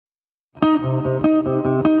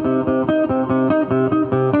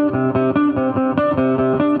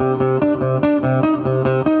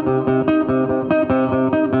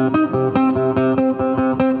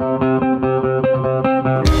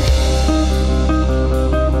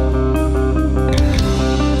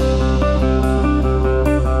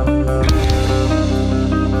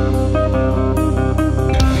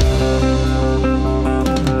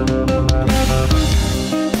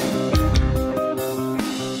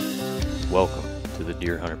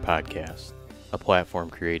Podcast, a platform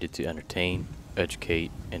created to entertain,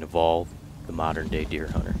 educate, and evolve the modern-day deer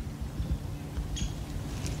hunter.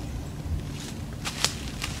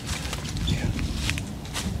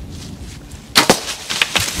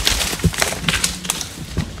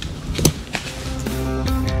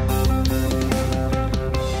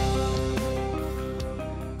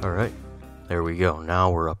 All right, there we go.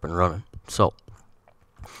 Now we're up and running. So,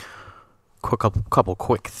 couple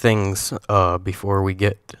quick things before we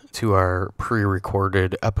get to our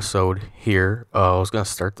pre-recorded episode here. I was going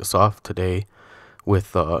to start this off today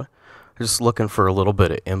with just looking for a little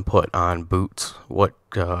bit of input on boots.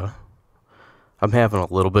 I'm having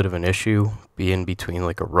a little bit of an issue being between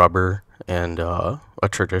like a rubber and a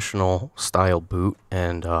traditional style boot,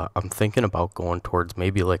 and I'm thinking about going towards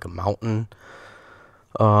maybe like a mountain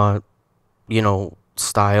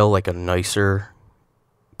style, like a nicer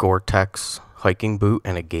Gore-Tex hiking boot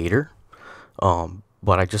and a gaiter.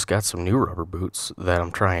 But I just got some new rubber boots that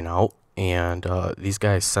I'm trying out, and these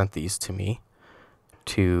guys sent these to me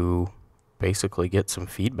to basically get some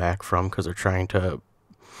feedback from, because they're trying to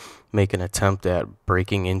make an attempt at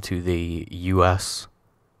breaking into the U.S.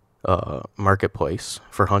 Marketplace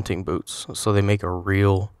for hunting boots. So they make a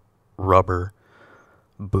real rubber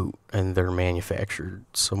boot, and they're manufactured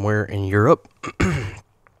somewhere in Europe.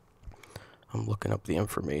 I'm looking up the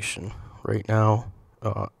information right now.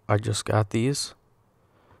 I just got these,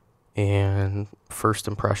 and first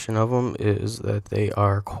impression of them is that they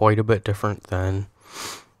are quite a bit different than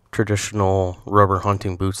traditional rubber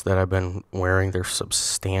hunting boots that I've been wearing. They're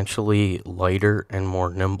substantially lighter and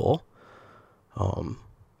more nimble.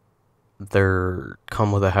 They're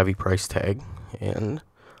come with a heavy price tag, and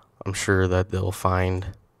I'm sure that they'll find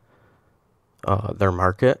their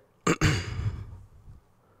market.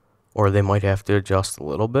 Or they might have to adjust a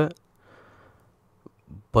little bit.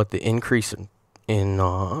 But the increase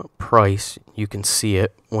in price, you can see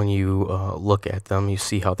it when you look at them. You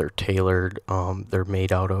see how they're tailored. They're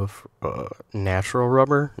made out of natural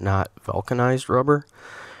rubber, not vulcanized rubber,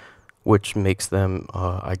 which makes them,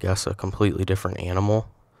 I guess, a completely different animal.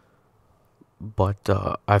 But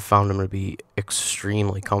I found them to be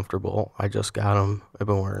extremely comfortable. I just got them. I've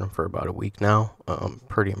been wearing them for about a week now. I'm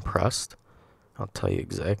pretty impressed. I'll tell you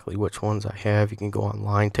exactly which ones I have. You can go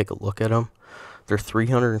online, take a look at them. They're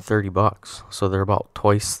 $330, so they're about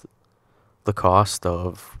twice the cost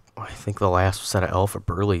of, I think, the last set of Alpha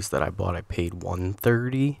Burleys that I bought. I paid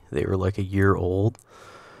 $130. They were like a year old.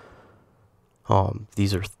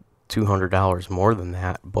 These are $200 more than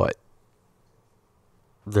that, but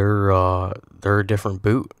they're a different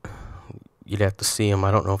boot. You'd have to see them.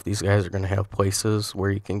 I don't know if these guys are going to have places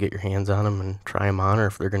where you can get your hands on them and try them on, or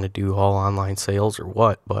if they're going to do all online sales or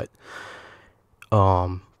what. But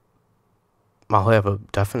I'll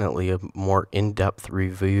have definitely a more in-depth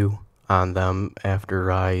review on them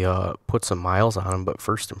after I put some miles on them. But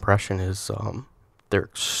first impression is they're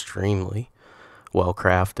extremely well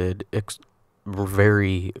crafted,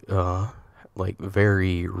 very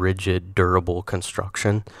rigid, durable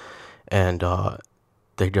construction, and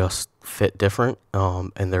they just fit different,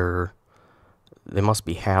 and they must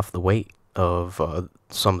be half the weight of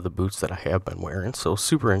some of the boots that I have been wearing. So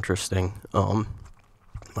super interesting.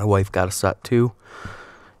 My wife got a set too,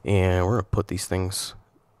 and we're gonna put these things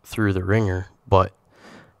through the ringer. But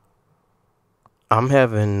I'm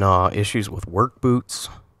having issues with work boots.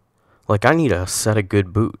 Like, I need a set of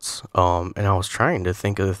good boots, and I was trying to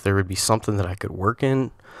think of if there would be something that I could work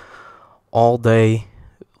in all day,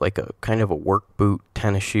 like a kind of a work boot,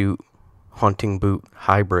 tennis shoe, hunting boot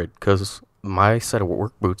hybrid, because my set of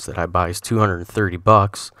work boots that I buy is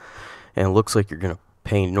 $230, and it looks like you're going to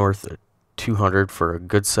pay north of $200 for a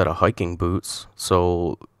good set of hiking boots.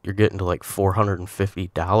 So you're getting to like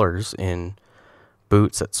 $450 in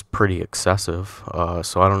boots. That's pretty excessive.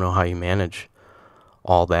 So I don't know how you manage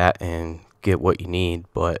all that and get what you need,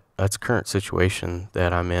 but that's current situation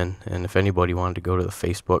that I'm in. And if anybody wanted to go to the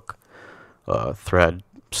Facebook thread,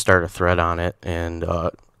 start a thread on it, and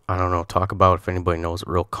I don't know, talk about if anybody knows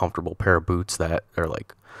a real comfortable pair of boots that are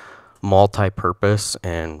like multi-purpose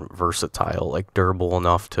and versatile, like durable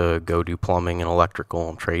enough to go do plumbing and electrical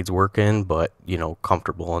and trades work in, but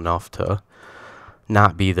comfortable enough to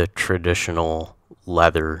not be the traditional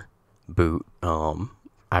leather boot.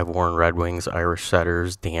 I've worn Red Wings, Irish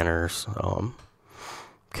Setters, Danners,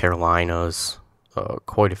 Carolinas,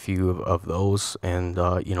 quite a few of those, and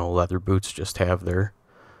leather boots just have their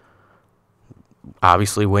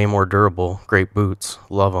obviously way more durable, great boots,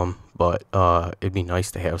 love them, but it'd be nice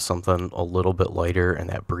to have something a little bit lighter and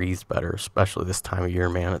that breathes better, especially this time of year,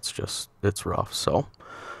 man. It's rough. So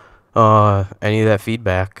any of that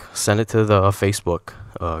feedback, send it to the Facebook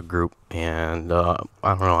group, and I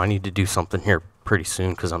don't know, I need to do something here pretty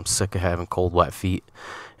soon because I'm sick of having cold, wet feet,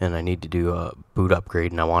 and I need to do a boot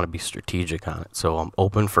upgrade, and I want to be strategic on it, so I'm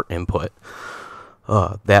open for input.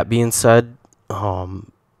 That being said,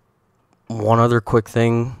 one other quick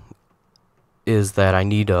thing is that I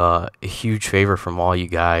need a huge favor from all you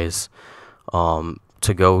guys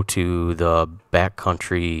to go to the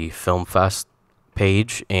Backcountry Film Fest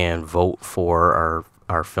page and vote for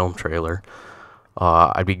our film trailer.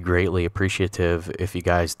 I'd be greatly appreciative if you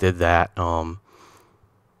guys did that.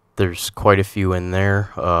 There's quite a few in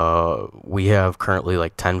there. We have currently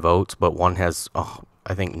like 10 votes, but one has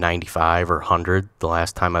I think 95 or 100 the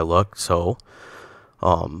last time I looked. So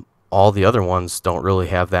all the other ones don't really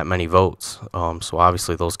have that many votes. So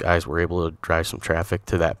obviously those guys were able to drive some traffic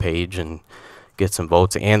to that page and get some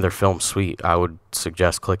votes, and their film's sweet. I would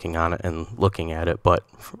suggest clicking on it and looking at it, but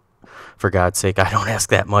for God's sake, I don't ask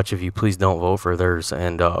that much of you. Please don't vote for theirs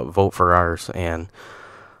and vote for ours. And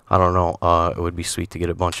I don't know, it would be sweet to get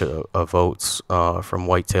a bunch of votes from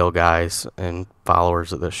whitetail guys and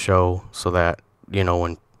followers of the show, so that,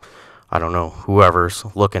 when, I don't know, whoever's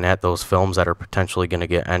looking at those films that are potentially going to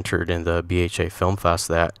get entered in the BHA Film Fest,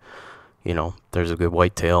 that, there's a good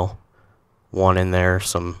whitetail one in there,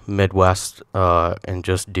 some Midwest and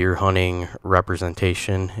just deer hunting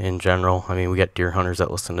representation in general. I mean, we got deer hunters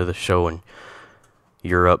that listen to the show in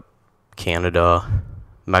Europe, Canada,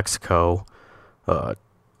 Mexico,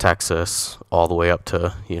 Texas, all the way up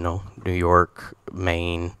to, New York,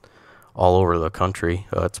 Maine, all over the country.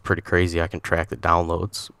 It's pretty crazy. I can track the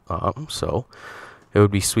downloads. So it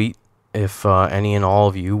would be sweet if any and all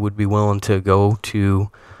of you would be willing to go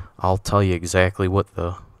to, I'll tell you exactly what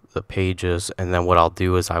the page is, and then what I'll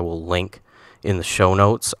do is I will link in the show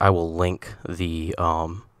notes. I will link the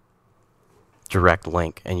direct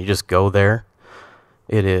link, and you just go there.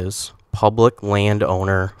 It is Public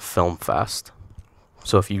Landowner Film Fest.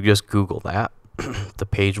 So if you just Google that, the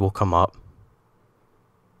page will come up.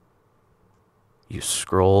 You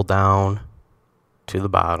scroll down to the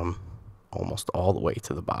bottom, almost all the way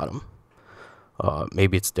to the bottom.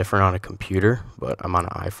 Maybe it's different on a computer, but I'm on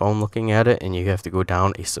an iPhone looking at it, and you have to go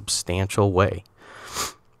down a substantial way.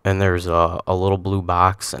 And there's a little blue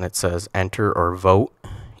box, and it says enter or vote.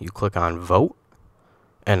 You click on vote,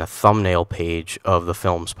 and a thumbnail page of the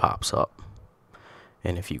films pops up.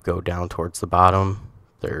 And if you go down towards the bottom,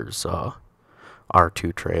 there's our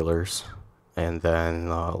two trailers. And then,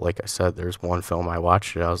 like I said, there's one film I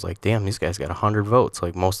watched it. I was like, damn, these guys got 100 votes.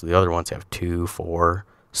 Like, most of the other ones have 2, 4,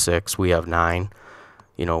 6. We have 9.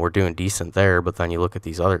 We're doing decent there. But then you look at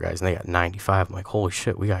these other guys, and they got 95. I'm like, holy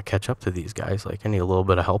shit, we got to catch up to these guys. Like, I need a little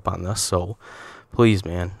bit of help on this. So, please,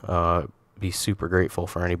 man, be super grateful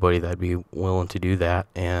for anybody that'd be willing to do that.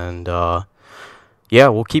 And, yeah,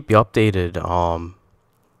 we'll keep you updated.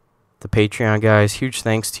 The Patreon guys, huge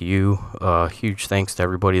thanks to you. Huge thanks to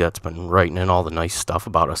everybody that's been writing in all the nice stuff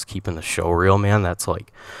about us keeping the show real, man. That's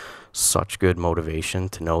like such good motivation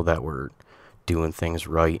to know that we're doing things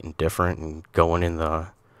right and different and going in the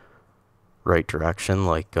right direction.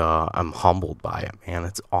 Like, I'm humbled by it, man.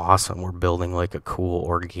 It's awesome. We're building like a cool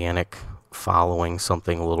organic following,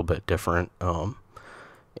 something a little bit different.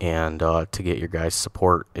 And to get your guys'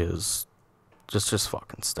 support is just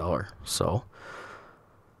fucking stellar. So,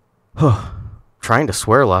 trying to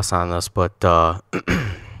swear less on this, but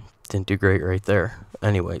didn't do great right there.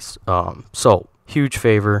 Anyways, so huge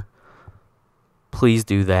favor, please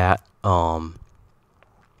do that.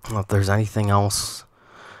 If there's anything else,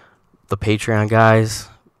 the Patreon guys,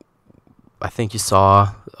 I think you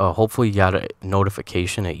saw, hopefully you got a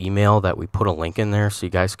notification, an email that we put a link in there so you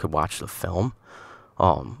guys could watch the film.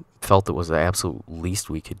 Felt it was the absolute least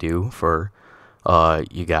we could do for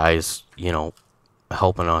you guys,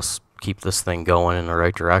 helping us keep this thing going in the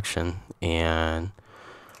right direction. And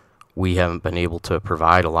we haven't been able to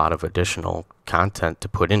provide a lot of additional content to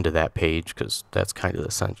put into that page, because that's kind of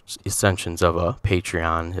the essentials of a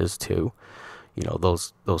Patreon, is to,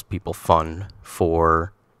 those people fund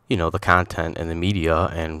for, the content and the media.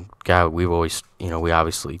 And God, we've always, we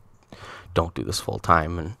obviously don't do this full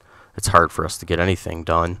time, and it's hard for us to get anything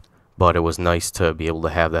done. But it was nice to be able to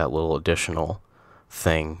have that little additional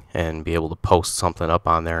thing and be able to post something up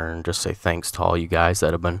on there and just say thanks to all you guys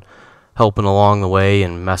that have been helping along the way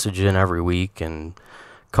and messaging every week and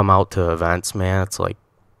come out to events, man.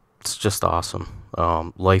 It's just awesome.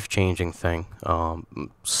 Life-changing thing.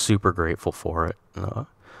 Super grateful for it.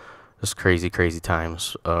 Just crazy, crazy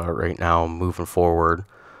times right now moving forward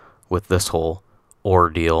with this whole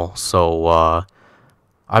ordeal. So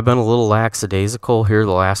I've been a little lackadaisical here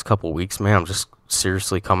the last couple weeks, man. I'm just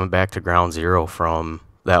seriously coming back to ground zero from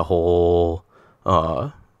that whole,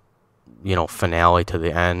 finale to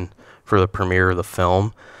the end for the premiere of the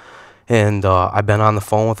film. And I've been on the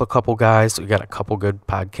phone with a couple guys. We got a couple good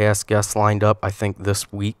podcast guests lined up. I think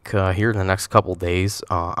this week, here in the next couple days,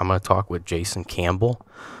 I'm going to talk with Jason Campbell.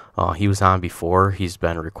 He was on before. He's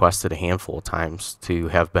been requested a handful of times to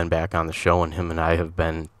have been back on the show, and him and I have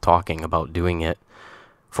been talking about doing it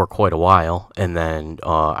for quite a while. And then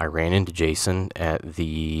I ran into Jason at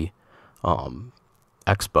the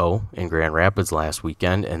expo in Grand Rapids last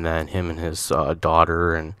weekend, and then him and his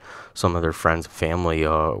daughter and some of their friends and family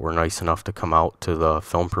were nice enough to come out to the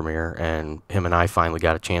film premiere, and him and I finally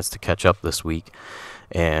got a chance to catch up this week,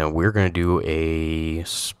 and we're going to do a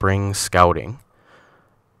spring scouting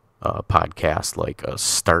podcast, like a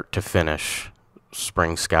start to finish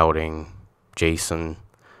spring scouting. Jason,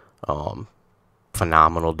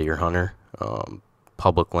 phenomenal deer hunter,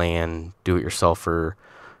 public land, do-it-yourselfer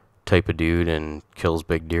type of dude, and kills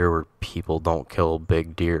big deer where people don't kill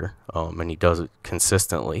big deer, and he does it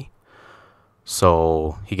consistently.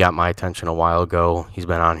 So he got my attention a while ago. He's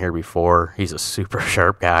been on here before. He's a super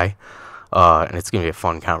sharp guy, and it's going to be a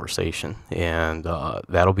fun conversation, and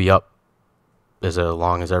that'll be up as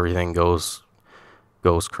long as everything goes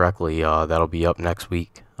correctly. That'll be up next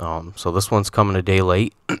week. So this one's coming a day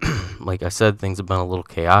late. Like I said, things have been a little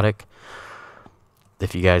chaotic.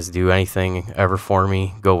 If you guys do anything ever for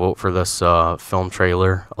me, go vote for this film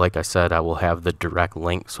trailer. Like I said, I will have the direct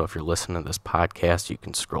link. So if you're listening to this podcast, you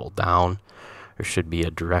can scroll down. There should be a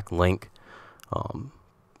direct link.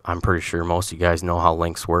 I'm pretty sure most of you guys know how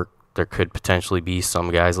links work. There could potentially be some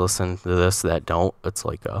guys listening to this that don't. It's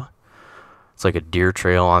like a deer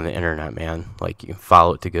trail on the internet, man. Like, you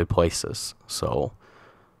follow it to good places. So,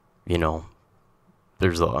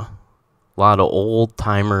 there's a lot of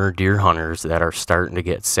old-timer deer hunters that are starting to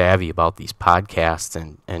get savvy about these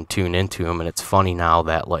podcasts and tune into them. And it's funny now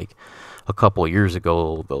that, like, a couple of years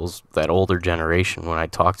ago, that older generation, when I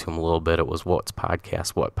talked to them a little bit, it was what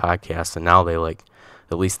podcast, and now they like,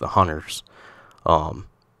 at least the hunters, and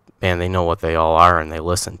they know what they all are, and they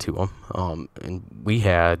listen to them. And we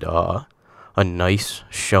had a nice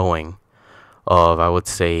showing of, I would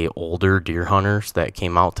say, older deer hunters that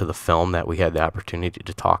came out to the film that we had the opportunity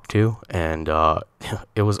to talk to, and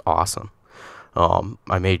it was awesome.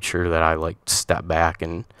 I made sure that I stepped back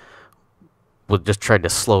and would just try to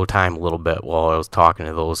slow time a little bit while I was talking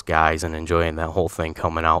to those guys and enjoying that whole thing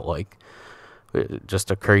coming out. Just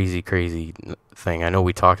a crazy, crazy thing. I know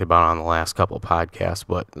we talked about it on the last couple of podcasts,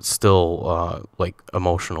 but it's still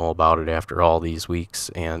emotional about it after all these weeks.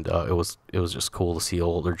 And it was just cool to see an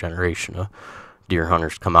older generation of deer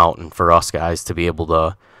hunters come out, and for us guys to be able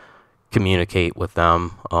to communicate with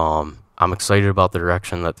them. I'm excited about the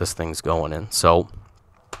direction that this thing's going in. So,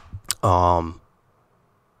 go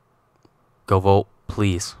vote,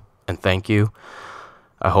 please, and thank you.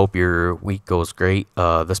 I hope your week goes great.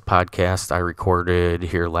 This podcast I recorded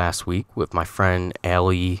here last week with my friend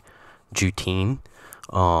Ali Juten.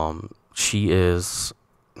 She is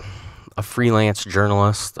a freelance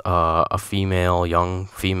journalist, a young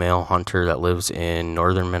female hunter that lives in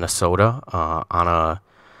northern Minnesota on a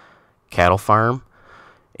cattle farm.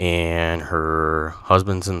 And her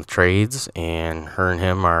husband's in the trades, and her and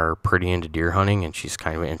him are pretty into deer hunting, and she's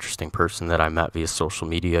kind of an interesting person that I met via social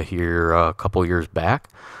media here a couple years back,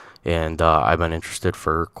 and I've been interested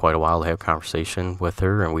for quite a while to have a conversation with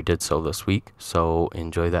her, and we did so this week. So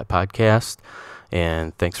enjoy that podcast,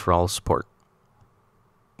 and thanks for all the support.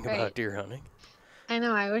 Right. About deer hunting. I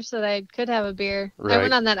know. I wish that I could have a beer. Right. I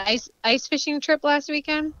went on that ice fishing trip last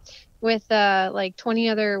weekend with 20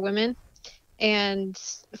 other women. And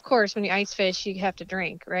of course, when you ice fish, you have to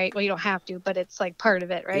drink, right? Well, you don't have to, but it's like part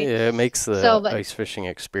of it, right? Yeah, it makes the ice fishing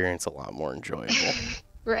experience a lot more enjoyable.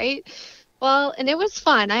 Right? Well, and it was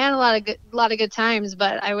fun. I had a lot of good times,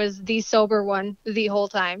 but I was the sober one the whole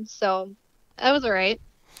time, so that was all right.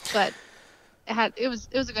 But it was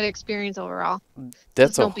a good experience overall.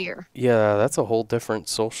 That's no beer. Yeah, that's a whole different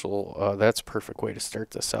social. That's a perfect way to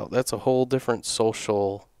start this out. That's a whole different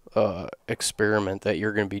social experiment that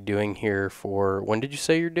you're going to be doing here for, when did you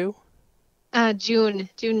say you're due? June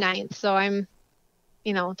 9th. So I'm,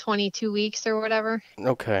 22 weeks or whatever.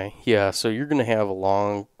 Okay, yeah, so you're going to have a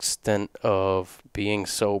long stint of being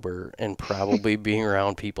sober and probably being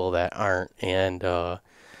around people that aren't. And boy,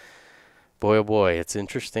 oh boy, it's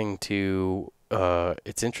interesting to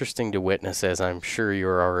witness, as I'm sure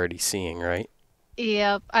you're already seeing, right?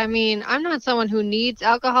 Yep. I mean, I'm not someone who needs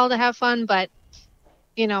alcohol to have fun, but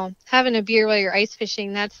having a beer while you're ice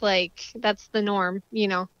fishing, that's the norm,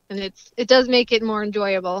 and it does make it more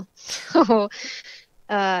enjoyable. So,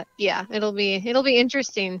 yeah, it'll be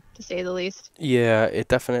interesting to say the least. Yeah, it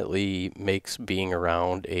definitely makes being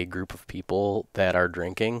around a group of people that are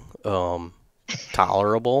drinking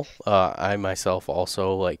tolerable. I myself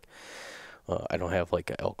also like I don't have like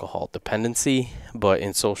an alcohol dependency, but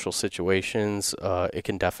in social situations, it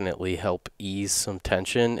can definitely help ease some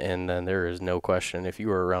tension. And then there is no question if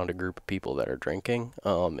you are around a group of people that are drinking,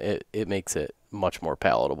 it makes it much more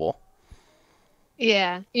palatable.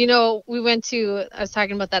 Yeah. I was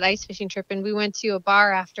talking about that ice fishing trip, and we went to a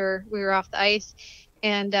bar after we were off the ice,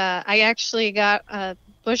 and I actually got a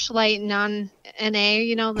Busch Light non-NA,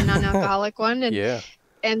 the non-alcoholic one, and Yeah,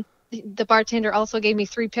 and the bartender also gave me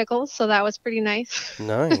 3 pickles, so that was pretty nice.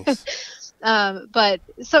 nice. But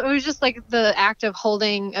so it was just like the act of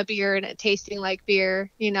holding a beer and it tasting like beer,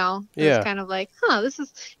 it was Yeah, kind of like, this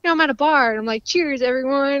is, I'm at a bar and I'm like, cheers,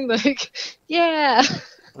 everyone. Like, yeah,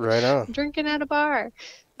 right on. I'm drinking at a bar.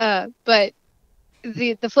 But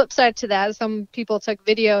the flip side to that, some people took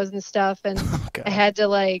videos and stuff, and Oh I God. had to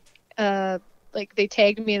like they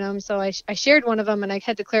tagged me in them, so I shared one of them, and I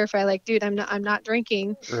had to clarify, like, dude, I'm not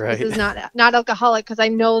drinking. This Right. is not alcoholic, because I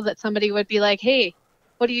know that somebody would be like, hey,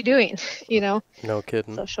 what are you doing? No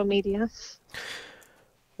kidding. Social media.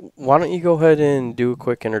 Why don't you go ahead and do a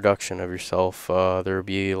quick introduction of yourself? There'll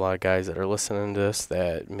be a lot of guys that are listening to this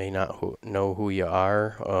that may not know who you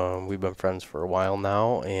are. We've been friends for a while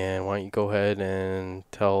now, and why don't you go ahead and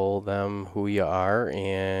tell them who you are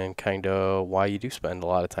and kind of why you do spend a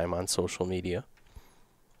lot of time on social media?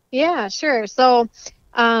 Yeah, sure. So,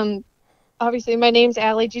 um, obviously, my name's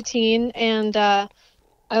Ali Juten, and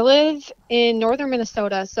I live in northern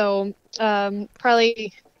Minnesota, so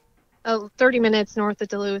probably 30 minutes north of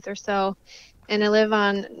Duluth or so. And I live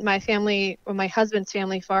on my husband's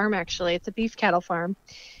family farm, actually. It's a beef cattle farm.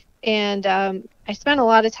 And I spent a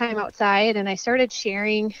lot of time outside, and I started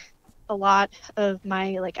sharing a lot of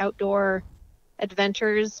my like outdoor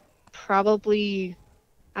adventures probably,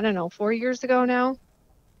 I don't know, 4 years ago now.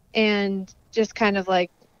 And just kind of like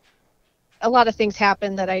a lot of things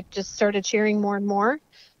happened that I just started sharing more and more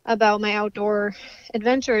about my outdoor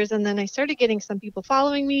adventures. And then I started getting some people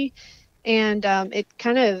following me, and it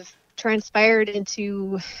kind of transpired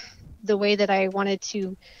into the way that I wanted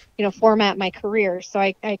to, format my career. So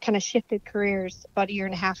I kind of shifted careers about a year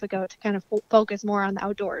and a half ago to kind of focus more on the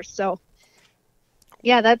outdoors. So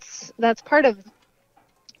yeah, that's part of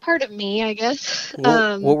me, I guess.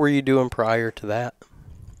 What were you doing prior to that?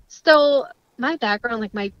 So my background,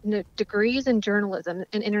 like my degree is in journalism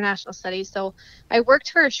and international studies. So I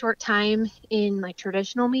worked for a short time in like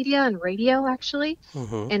traditional media and radio, actually,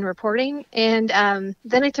 Mm-hmm. and reporting. And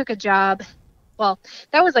then I took a job. Well,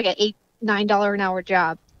 that was like an $8, $9 an hour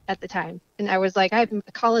job at the time. And I was like, I have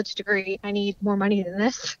a college degree. I need more money than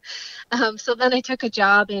this. So then I took a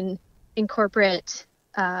job in corporate,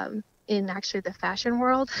 in actually the fashion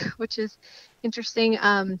world, which is interesting.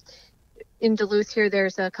 In Duluth here,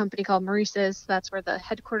 there's a company called Maurice's. That's where the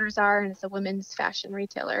headquarters are, and it's a women's fashion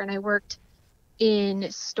retailer. And I worked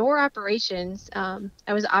in store operations.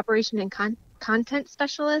 I was operation and content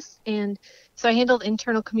specialist, and so I handled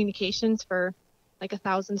internal communications for like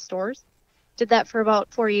 1,000 stores. Did that for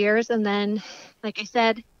about 4 years, and then, like I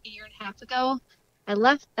said, a year and a half ago, I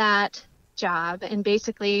left that job, and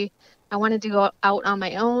basically, I wanted to go out on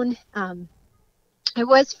my own. I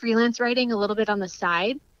was freelance writing a little bit on the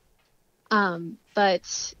side,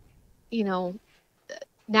 but you know,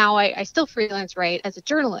 now I still freelance write as a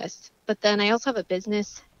journalist, but then I also have a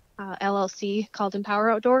business LLC called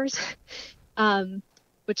Empower Outdoors, um,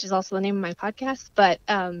 which is also the name of my podcast. But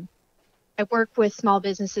I work with small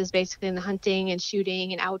businesses basically in the hunting and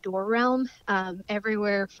shooting and outdoor realm,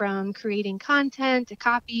 everywhere from creating content to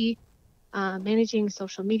copy, managing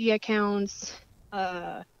social media accounts,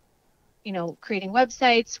 uh, creating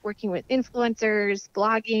websites, working with influencers,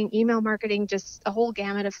 blogging, email marketing, just a whole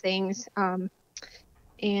gamut of things.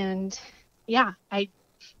 And yeah, I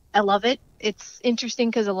love it. It's interesting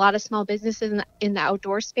because a lot of small businesses in the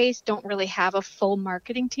outdoor space don't really have a full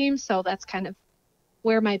marketing team, so that's kind of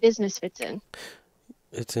where my business fits in.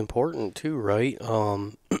 It's important too, right?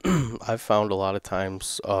 I've found a lot of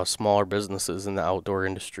times smaller businesses in the outdoor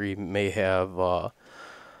industry may have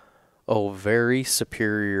very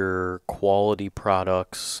superior quality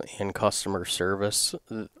products and customer service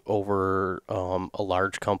over a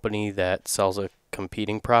large company that sells a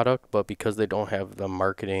competing product, but because they don't have the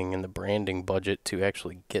marketing and the branding budget to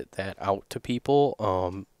actually get that out to people,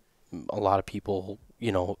 a lot of people,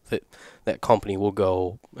 that company will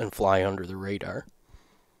go and fly under the radar.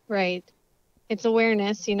 Right. It's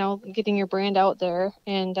awareness, getting your brand out there.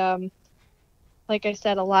 And like I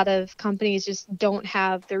said, a lot of companies just don't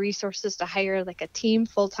have the resources to hire like a team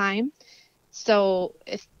full time. So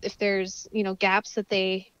if there's, gaps that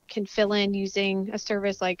they can fill in using a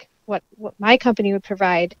service like what my company would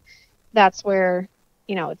provide, that's where,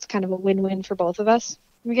 it's kind of a win-win for both of us,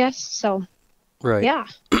 I guess. So, Right. yeah.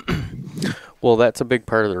 Well, that's a big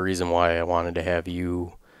part of the reason why I wanted to have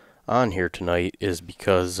you on here tonight is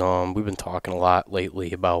because we've been talking a lot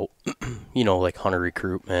lately about like hunter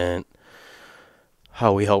recruitment,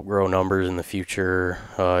 how we help grow numbers in the future.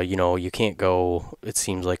 You can't go, it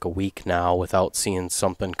seems like a week now without seeing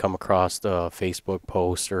something come across a Facebook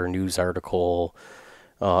post or a news article,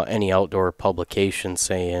 any outdoor publication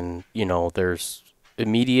saying, there's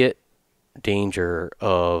immediate danger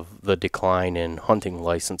of the decline in hunting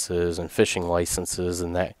licenses and fishing licenses,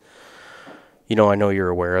 and that, I know you're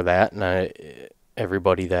aware of that, and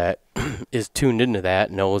everybody that is tuned into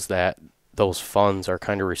that knows that those funds are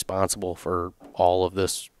kind of responsible for all of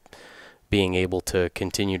this being able to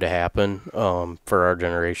continue to happen for our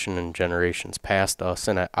generation and generations past us.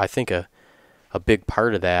 And I think a big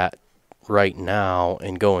part of that right now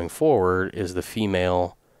and going forward is the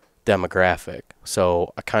female demographic.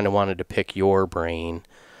 So I kind of wanted to pick your brain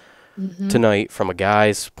Hmm. tonight from a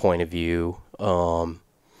guy's point of view.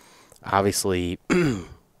 Obviously,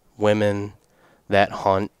 women that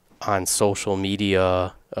hunt on social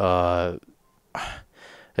media,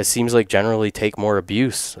 it seems like generally take more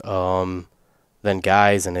abuse than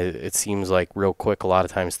guys, and it seems like real quick a lot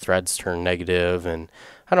of times threads turn negative, and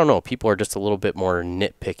I don't know, people are just a little bit more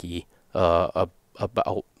nitpicky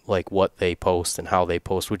about like what they post and how they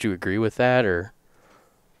post. Would you agree with that, or?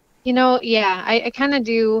 Yeah, I kind of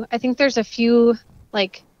do. I think there's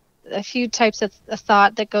like, a few types of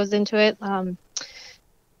thought that goes into it.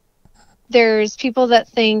 There's people that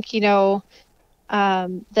think,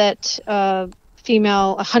 that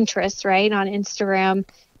female a huntress, right, on Instagram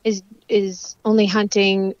is only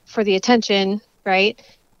hunting for the attention, right?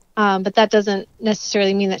 But that doesn't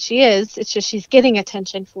necessarily mean that she is. It's just she's getting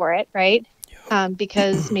attention for it, right?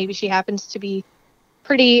 Because maybe she happens to be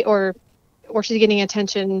pretty, or she's getting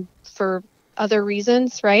attention for other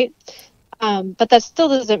reasons, right? But that still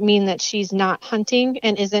doesn't mean that she's not hunting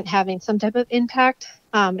and isn't having some type of impact.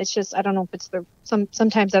 It's just I don't know if it's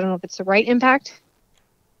sometimes I don't know if it's the right impact.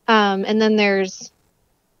 And then there's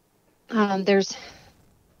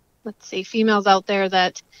let's see, females out there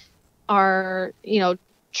that are,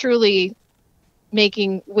 truly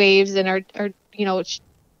making waves and are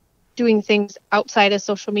doing things outside of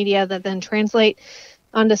social media that then translate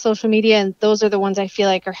onto social media, and those are the ones I feel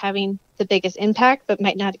like are having the biggest impact but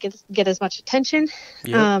might not get as much attention.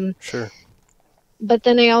 Yep, um, sure. but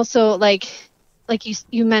then I also like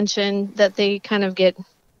you mentioned that they kind of get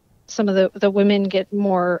some of the women get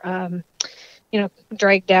more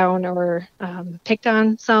dragged down or picked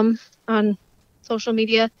on some on social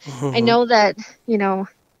media. I Hmm. know that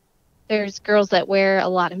there's girls that wear a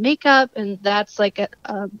lot of makeup, and that's like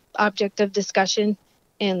a object of discussion,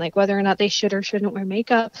 and like whether or not they should or shouldn't wear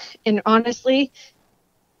makeup. And honestly,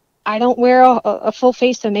 I don't wear a full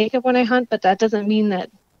face of makeup when I hunt, but that doesn't mean that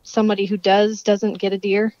somebody who doesn't get a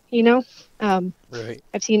deer. Um, Right.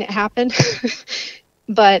 I've seen it happen.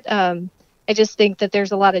 But I just think that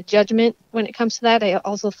there's a lot of judgment when it comes to that. I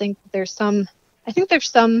also think I think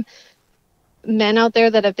there's some men out there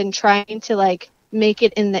that have been trying to like make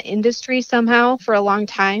it in the industry somehow for a long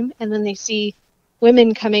time, and then they see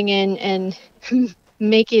women coming in and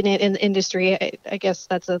making it in the industry. I guess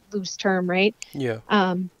that's a loose term, right? Yeah.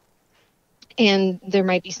 Um, and there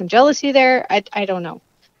might be some jealousy there. I don't know,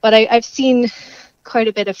 but I've seen quite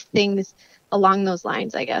a bit of things along those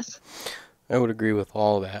lines, I guess. I would agree with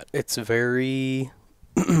all that. It's very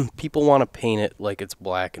people want to paint it like it's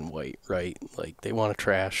black and white, right? Like they want to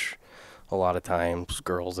trash a lot of times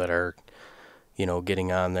girls that are,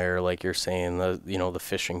 getting on there like you're saying the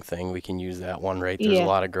fishing thing. We can use that one, right? There's a Yeah.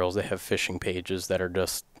 lot of girls that have fishing pages that are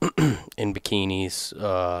just in bikinis.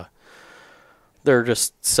 They're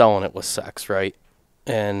just selling it with sex, right?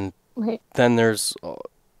 And Right. then there's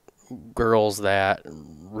girls that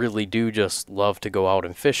really do just love to go out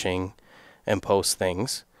and fishing, and post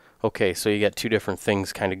things. Okay, so you got two different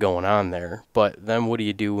things kind of going on there. But then what do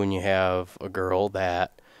you do when you have a girl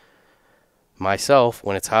that, myself,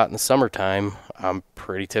 when it's hot in the summertime, I'm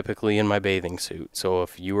pretty typically in my bathing suit. So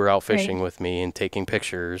if you were out Right. fishing with me and taking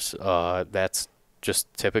pictures, that's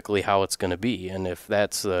just typically how it's going to be. And if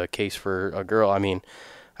that's the case for a girl, I mean,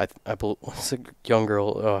 what's a young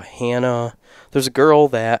girl? Hannah. There's a girl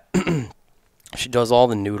that she does all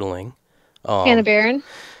the noodling. Hannah Um, Barron.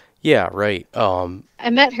 yeah, right. I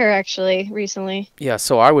met her actually recently. Yeah,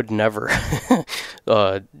 so I would never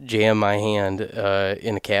jam my hand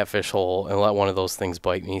in a catfish hole and let one of those things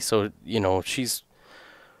bite me. So she's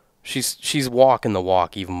walking the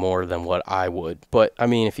walk even more than what I would. But I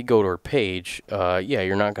mean, if you go to her page, yeah,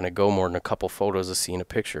 you're not going to go more than a couple photos of seeing a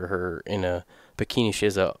picture of her in a bikini. She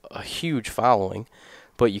has a huge following,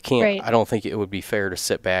 but you can't. Right. I don't think it would be fair to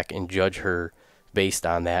sit back and judge her based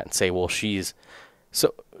on that and say, well, she's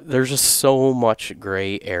so there's just so much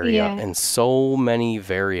gray area Yeah. and so many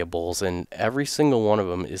variables, and every single one of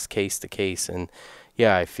them is case to case. And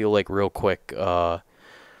yeah, I feel like real quick,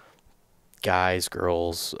 guys,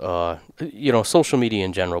 girls, social media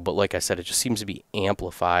in general, but like I said, it just seems to be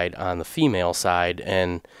amplified on the female side.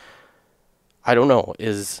 And I don't know,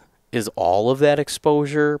 is all of that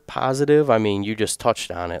exposure positive? I mean, you just touched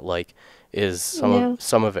on it. Like, is Yeah.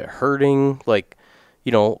 some of it hurting? Like,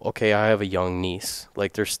 okay, I have a young niece.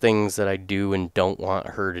 Like, there's things that I do and don't want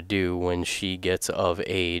her to do when she gets of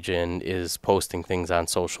age and is posting things on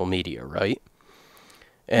social media, right?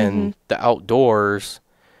 And Mhm. the outdoors,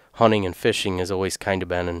 hunting and fishing has always kind of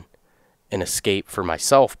been an escape for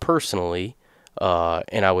myself personally.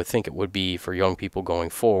 And I would think it would be for young people going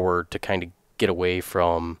forward to kind of get away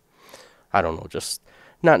from, I don't know, just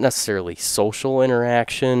not necessarily social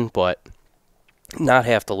interaction, but not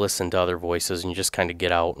have to listen to other voices and you just kind of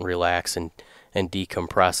get out and relax and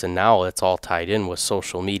decompress. And now it's all tied in with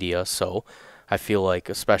social media. So I feel like,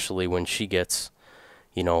 especially when she gets,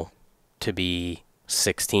 you know, to be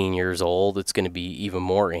 16 years old, it's going to be even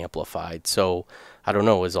more amplified. So I don't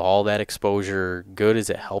know, is all that exposure good? Is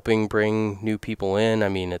it helping bring new people in? I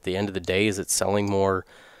mean, at the end of the day, is it selling more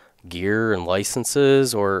gear and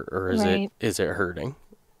licenses, or Right. is it hurting?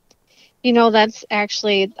 That's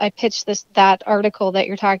actually I pitched that article that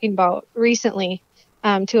you're talking about recently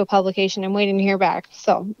to a publication. I'm waiting to hear back,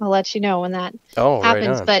 so I'll let you know when that Oh, right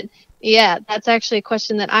happens. on. But yeah, that's actually a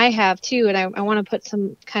question that I have too, and I want to put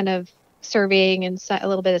some kind of surveying and a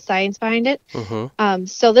little bit of science behind it. Mhm.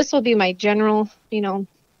 So this will be my general,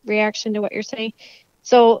 reaction to what you're saying.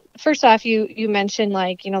 So first off, you mentioned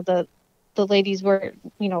like the ladies were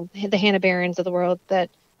the Hannah Barons of the world that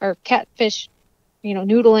are catfish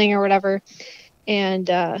noodling or whatever, and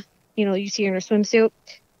you see her in her swimsuit.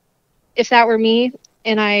 If that were me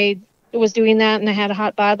and I was doing that and I had a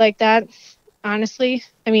hot bod like that, honestly,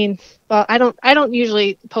 I mean, well, I don't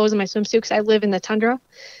usually pose in my swimsuit because I live in the tundra,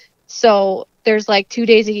 so there's like 2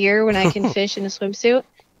 days a year when I can fish in a swimsuit.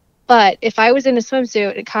 But if I was in a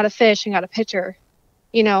swimsuit and caught a fish and got a picture,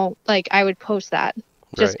 like I would post that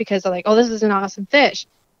just Right. because I'm like, oh, this is an awesome fish.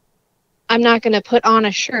 I'm not going to put on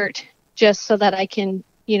a shirt just so that I can,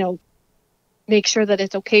 make sure that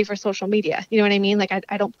it's okay for social media. You know what I mean? Like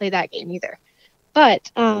I don't play that game either.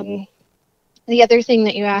 But the other thing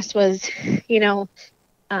that you asked was, you know,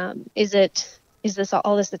 is this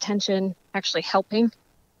all this attention actually helping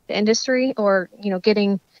the industry or,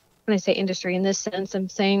 getting when I say industry in this sense, I'm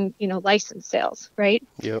saying, license sales, right?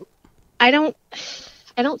 Yep. I don't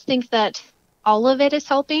I don't think that all of it is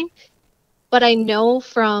helping, but I know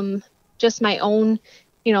from just my own,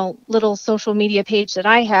 little social media page that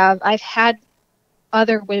I have, I've had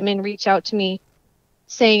other women reach out to me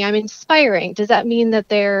saying I'm inspiring. Does that mean that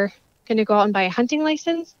they're going to go out and buy a hunting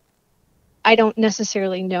license? I don't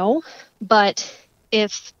necessarily know, but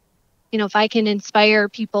if if I can inspire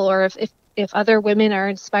people, or if other women are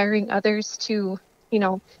inspiring others to,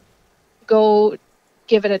 go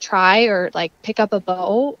give it a try or like pick up a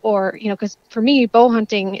bow, or because for me bow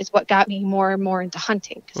hunting is what got me more and more into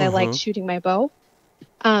hunting because I liked Mhm. shooting my bow.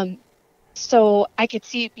 Um, so I could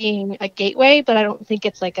see it being a gateway, but I don't think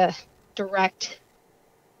it's like a direct.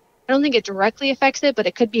 I don't think it directly affects it, but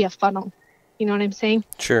it could be a funnel. You know what I'm saying?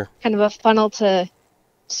 Sure. Kind of a funnel to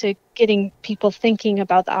getting people thinking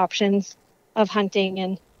about the options of hunting,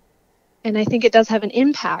 and I think it does have an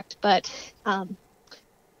impact, but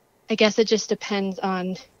I guess it just depends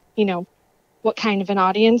on you know what kind of an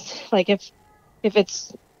audience. Like if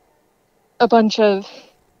it's a bunch of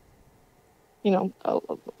a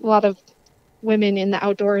lot of women in the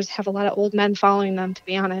outdoors have a lot of old men following them, to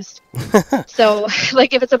be honest. So,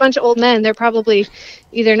 like, if it's a bunch of old men, they're probably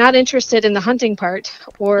either not interested in the hunting part,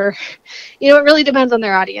 or, it really depends on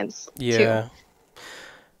their audience too. Yeah,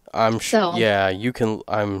 So, yeah, you can.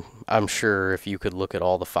 I'm sure if you could look at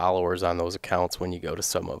all the followers on those accounts when you go to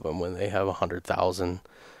some of them when they have 100,000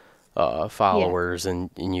 yeah. followers, and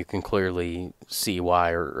you can clearly see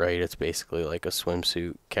why. Right? It's basically like a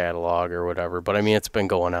swimsuit catalog or whatever. But I mean, it's been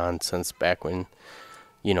going on since back when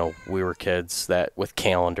we were kids, that with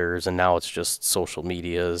calendars, and now it's just social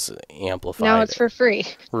media's Now amplified. it's for free.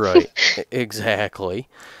 Right. Exactly.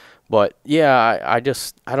 But yeah, I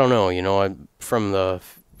don't know,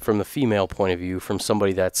 from the female point of view, from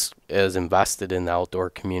somebody that's as invested in the outdoor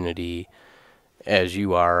community as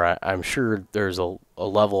you are, I'm sure there's a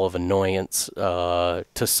level of annoyance to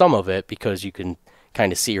some of it, because you can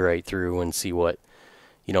kind of see right through and see what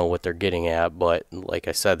they're getting at. But like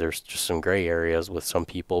I said, there's just some gray areas with some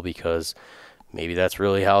people, because maybe that's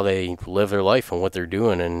really how they live their life and what they're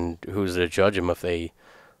doing, and who's to judge them if they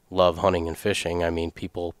love hunting and fishing. I mean,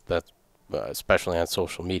 people that, especially on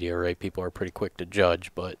social media, right? People are pretty quick to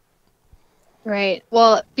judge, but Right.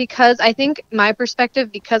 Well, because I think my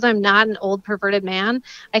perspective, because I'm not an old perverted man,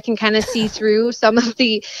 I can kind of see through some of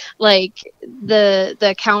the like the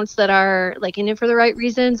accounts that are like in it for the right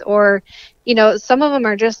reasons, or some of them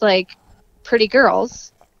are just like pretty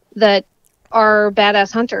girls that are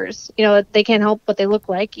badass hunters. They can't help what they look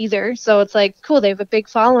like either. So it's like, cool, they have a big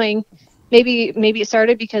following. Maybe it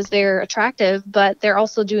started because they're attractive, but they're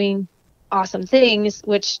also doing awesome things,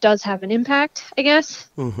 which does have an impact, I guess.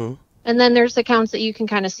 mm-hmm. And then there's accounts that you can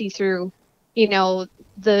kind of see through,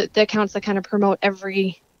 the accounts that kind of promote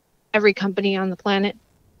every company on the planet,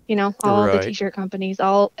 all the Right, t-shirt companies,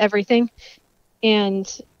 all everything. And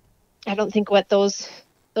I don't think what those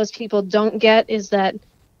people don't get is that,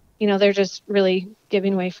 they're just really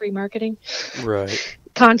giving away free marketing right,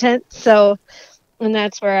 content. So, and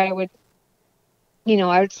that's where I would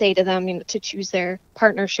say to them, to choose their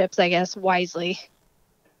partnerships, I guess, wisely.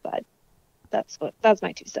 But that's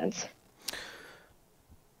my 2 cents.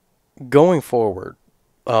 going forward.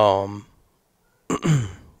 um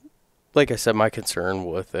like I said, my concern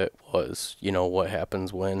with it was, what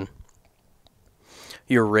happens when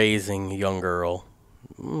you're raising a young girl,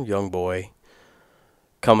 young boy,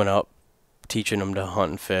 coming up, teaching them to hunt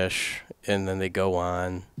and fish, and then they go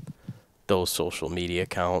on those social media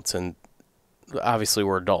accounts. And obviously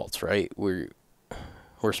we're adults, right? We're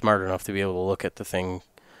smart enough to be able to look at the thing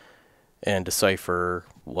and decipher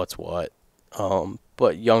what's what.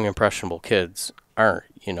 But young impressionable kids aren't,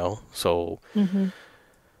 so Mm-hmm.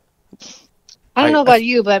 I don't I, know I about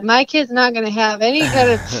you, but my kid's not going to have any kind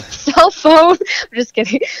of cell phone. I'm just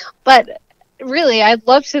kidding. But really, I'd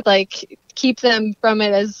love to like keep them from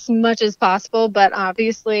it as much as possible, but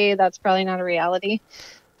obviously that's probably not a reality.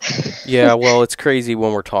 yeah, well, it's crazy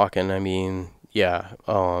when we're talking. I mean, yeah,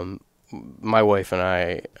 my wife and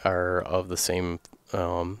I are of the same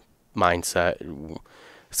mindset.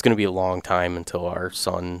 It's going to be a long time until our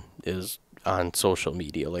son is on social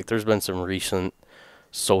media. Like, there's been some recent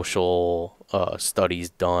social studies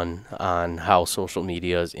done on how social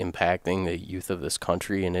media is impacting the youth of this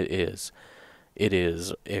country, and it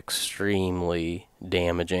is extremely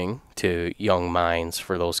damaging to young minds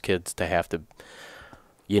for those kids to have to,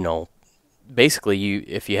 you know, basically,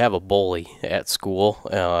 if you have a bully at school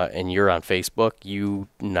and you're on Facebook, you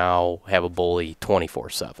now have a bully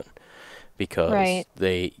 24/7, because Right.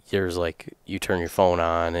 there's like, you turn your phone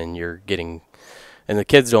on and you're getting, and the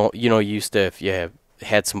kids don't, used to, if you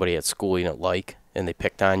had somebody at school you didn't like and they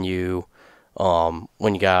picked on you,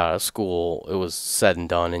 when you got out of school, it was said and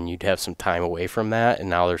done, and you'd have some time away from that. And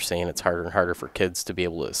now they're saying it's harder and harder for kids to be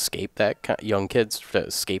able to escape that, young kids to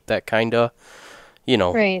escape that kind of, you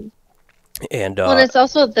know, Right. and Well, and it's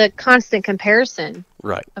also the constant comparison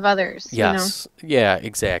right. of others. Yes. Yeah,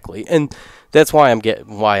 exactly. And that's why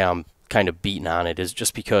I'm kind of beating on it, is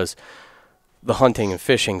just because the hunting and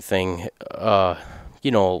fishing thing, a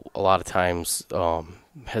lot of times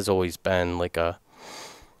has always been like I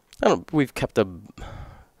don't, we've kept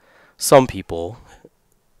some people,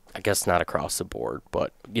 I guess not across the board,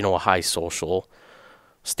 but a high social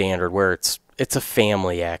standard where it's a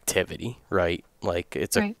family activity, right? Like,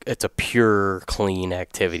 Right. it's a pure clean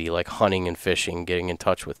activity, like hunting and fishing, getting in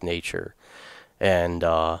touch with nature. And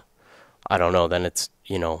I don't know, then it's,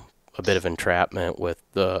 a bit of entrapment with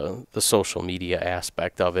the social media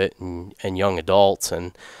aspect of it, and young adults.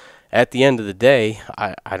 And at the end of the day,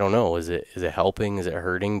 I don't know, is it helping, is it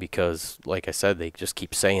hurting? Because like I said, they just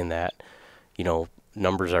keep saying that, you know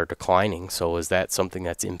numbers are declining. So is that something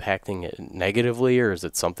that's impacting it negatively, or is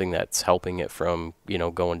it something that's helping it from,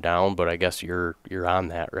 going down? But I guess you're on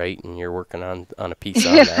that, right? And you're working on a piece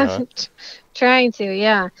on that, huh? Trying to,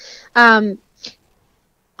 yeah. Um,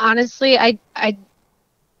 honestly, I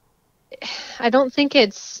don't think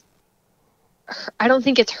I don't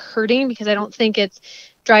think it's hurting because I don't think it's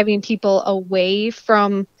driving people away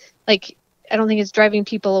from like I don't think it's driving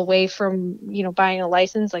people away from, buying a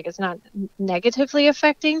license. Like it's not negatively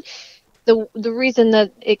affecting. The reason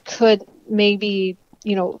that it could maybe,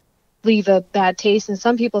 leave a bad taste in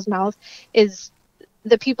some people's mouth is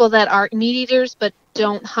the people that are meat eaters but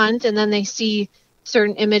don't hunt, and then they see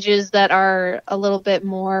certain images that are a little bit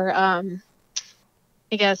more, I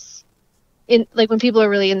guess, in like when people are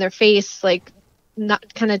really in their face, like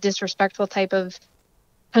not kind of disrespectful type of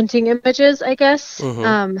hunting images, I guess.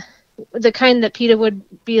 Mm-hmm. The kind that PETA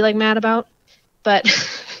would be like mad about. But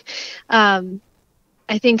um,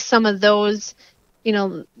 I think some of those,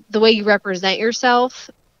 the way you represent yourself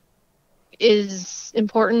is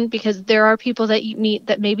important because there are people that eat meat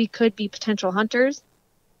that maybe could be potential hunters,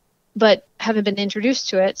 but haven't been introduced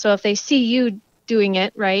to it. So if they see you doing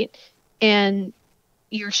it, right, and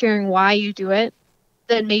you're sharing why you do it,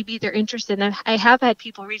 then maybe they're interested. And I have had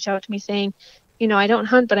people reach out to me saying, I don't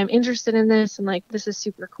hunt, but I'm interested in this, and like this is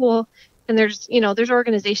super cool. And there's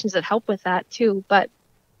organizations that help with that too. But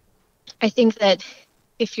I think that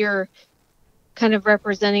if you're kind of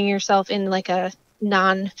representing yourself in like a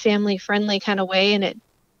non-family friendly kind of way, and it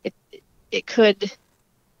it could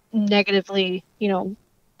negatively,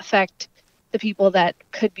 affect the people that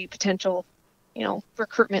could be potential,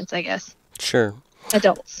 recruitments, I guess, Sure.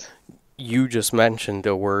 adults. You just mentioned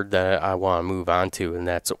a word that I want to move on to, and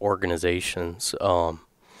that's organizations.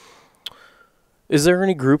 Is there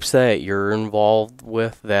any groups that you're involved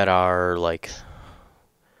with that are like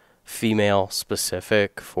female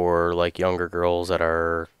specific for like younger girls that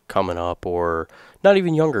are coming up, or not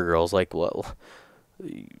even younger girls? Like, well,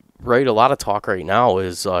 right, a lot of talk right now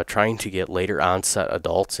is trying to get later onset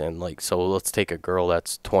adults in. Like, so let's take a girl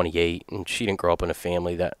that's 28 and she didn't grow up in a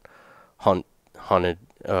family that hunted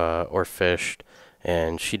or fished,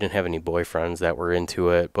 and she didn't have any boyfriends that were into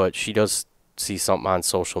it, but she does see something on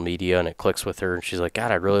social media and it clicks with her, and she's like,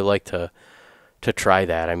 God, I'd really like to try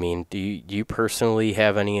that. I mean, do you personally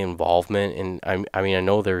have any involvement in? I mean, I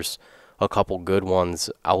know there's a couple good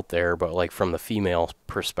ones out there, but like from the female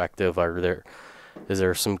perspective, is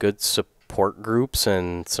there some good support groups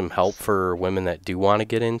and some help for women that do want to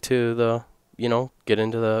get into the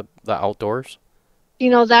outdoors?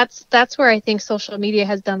 That's where I think social media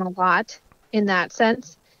has done a lot in that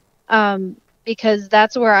sense, because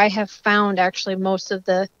that's where I have found actually most of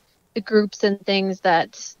the groups and things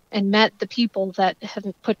and met the people that have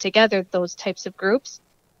put together those types of groups.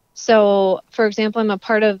 So, for example, I'm a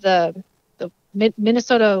part of the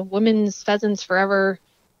Minnesota Women's Pheasants Forever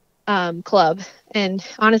club, and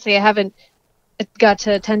honestly, I haven't got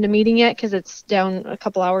to attend a meeting yet because it's down a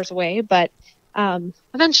couple hours away, but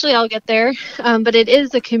eventually I'll get there. But it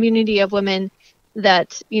is a community of women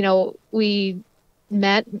that, we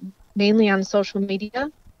met mainly on social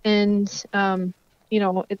media, and,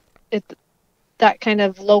 it that kind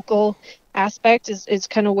of local aspect is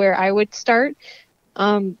kind of where I would start.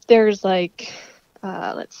 There's like,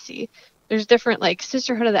 let's see, there's different like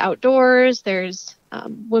Sisterhood of the Outdoors. There's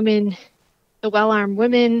women, the Well Armed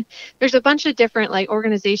Women. There's a bunch of different like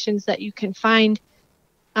organizations that you can find.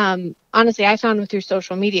 Honestly, I found them through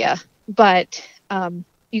social media, but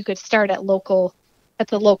you could start at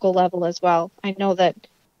the local level as well. I know that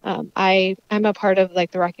I'm a part of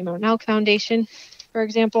like the Rocky Mountain Elk Foundation, for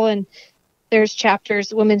example, and there's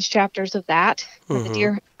women's chapters of that, or the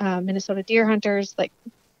Mm-hmm. Minnesota Deer Hunters, like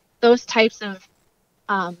those types of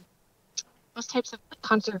um,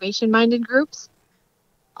 conservation-minded groups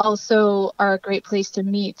also are a great place to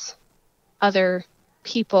meet other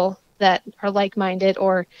people that are like-minded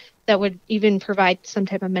or that would even provide some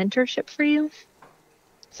type of mentorship for you.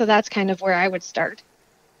 So that's kind of where I would start.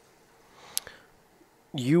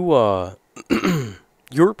 You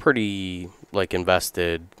you're pretty like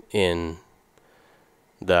invested in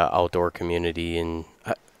the outdoor community, and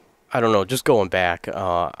I don't know, just going back,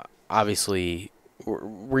 obviously,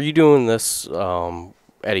 were you doing this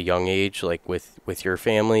at a young age, like with your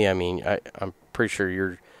family? I mean, I'm pretty sure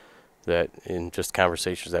you're that in just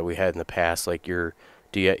conversations that we had in the past, like do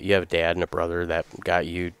you have a dad and a brother that got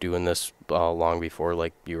you doing this long before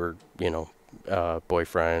like you were,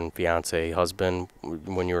 boyfriend, fiance, husband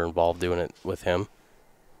when you were involved doing it with him?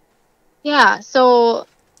 Yeah, so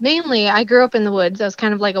mainly I grew up in the woods. I was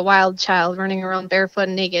kind of like a wild child running around barefoot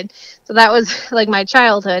and naked. So that was like my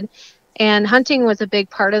childhood. And hunting was a big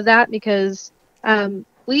part of that because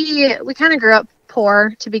we kind of grew up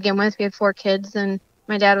poor to begin with. We had 4 kids, and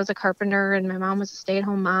my dad was a carpenter, and my mom was a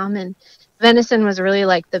stay-at-home mom, and venison was really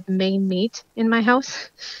like the main meat in my house.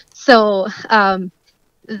 So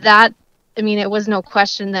that, I mean, it was no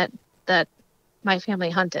question that my family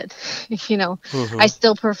hunted. You know, I Mm-hmm.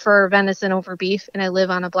 still prefer venison over beef, and I live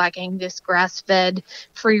on a Black Angus grass-fed,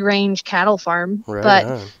 free-range cattle farm, Right but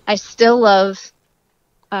on. I still love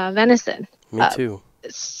venison. Me Uh, too.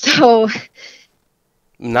 so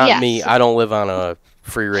Not me. yes, I don't live on a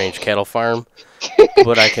free range cattle farm,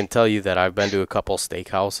 but I can tell you that I've been to a couple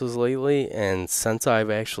steakhouses lately, and since I've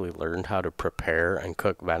actually learned how to prepare and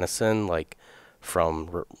cook venison, like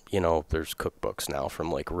from, there's cookbooks now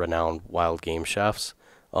from like renowned wild game chefs.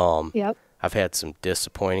 Um, yep, I've had some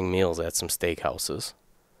disappointing meals at some steakhouses.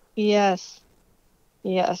 yes,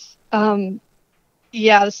 yes.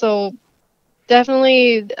 Yeah, so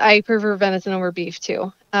definitely I prefer venison over beef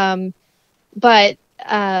too. But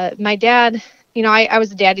my dad, I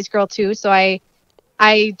was a daddy's girl too, so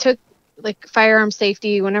I took like firearm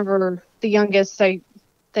safety whenever the youngest I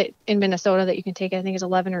that in Minnesota that you can take, I think is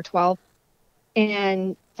 11 or 12.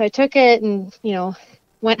 And so I took it and,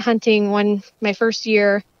 went hunting my first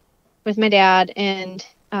year with my dad. And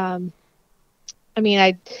I mean,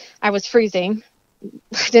 I was freezing.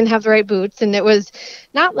 I didn't have the right boots, and it was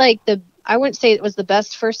not like I wouldn't say it was the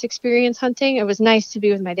best first experience hunting. It was nice to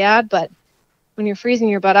be with my dad, but when you're freezing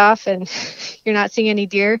your butt off and you're not seeing any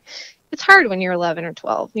deer, it's hard when you're 11 or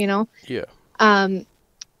 12, you know? Yeah. Um,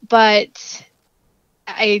 but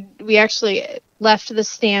we actually left the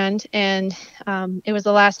stand, and it was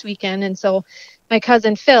the last weekend. And so my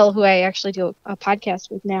cousin Phil, who I actually do a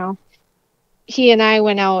podcast with now, he and I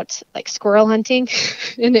went out like squirrel hunting,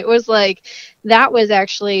 and it was like that was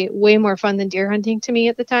actually way more fun than deer hunting to me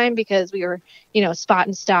at the time because we were, spot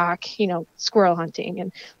and stock, squirrel hunting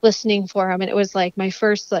and listening for them, and it was like my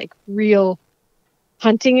first like real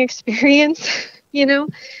hunting experience, you know.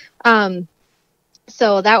 Um,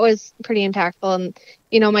 so that was pretty impactful.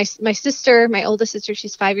 And my sister, my oldest sister,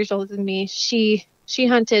 she's 5 years older than me. She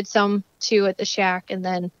hunted some too at the shack, and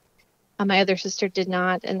then my other sister did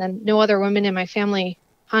not, and then no other women in my family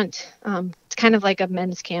hunt. It's kind of like a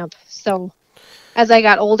men's camp. So as I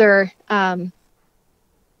got older, I,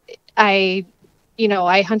 I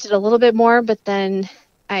hunted a little bit more, but then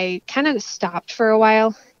I kind of stopped for a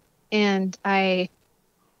while, and I,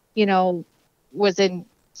 you know, was in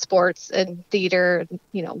sports and theater, and,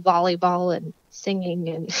 volleyball and singing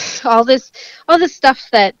and all this stuff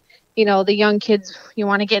that, the young kids you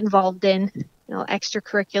want to get involved in,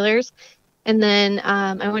 extracurriculars. And then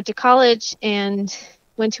I went to college and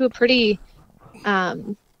went to a pretty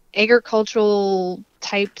agricultural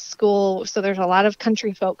type school. So there's a lot of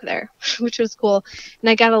country folk there, which was cool. And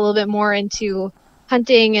I got a little bit more into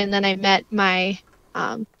hunting. And then I met my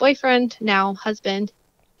boyfriend, now husband,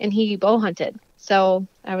 and he bow hunted. So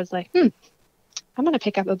I was like, I'm going to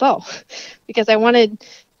pick up a bow because I don't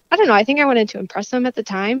know, I think I wanted to impress him at the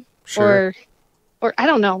time, Sure. or I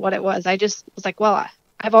don't know what it was. I just was like, well,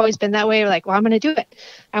 I've always been that way. Like, well, I'm going to do it.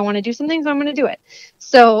 I want to do something, so I'm going to do it.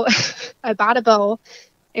 So I bought a bow.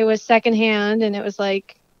 It was secondhand, and it was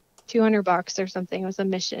like $200 or something. It was a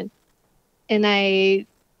mission, and I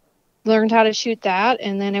learned how to shoot that.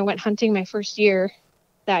 And then I went hunting my first year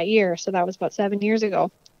that year. So that was about 7 years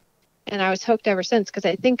ago, and I was hooked ever since because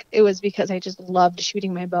I think it was because I just loved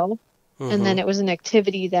shooting my bow, and Mm-hmm. then it was an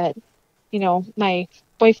activity that my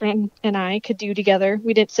boyfriend and I could do together.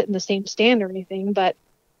 We didn't sit in the same stand or anything, but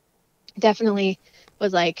definitely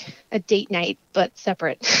was like a date night, but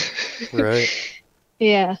separate. Right.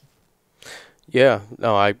 Yeah. Yeah.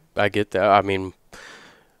 No, I get that. I mean,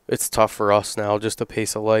 it's tough for us now, just the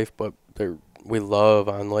pace of life, but we love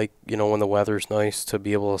on like, when the weather's nice to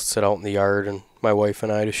be able to sit out in the yard and my wife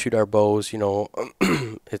and I to shoot our bows,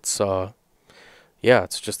 it's yeah,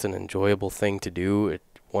 it's just an enjoyable thing to do. It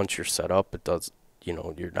once you're set up, it does,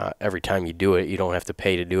 you're not every time you do it, you don't have to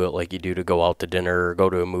pay to do it like you do to go out to dinner or go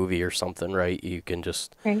to a movie or something, right? You can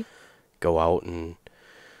just Right. go out and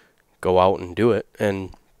go out and do it.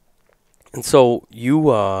 And so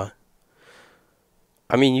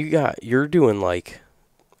I mean, you're doing like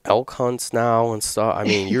elk hunts now and stuff. I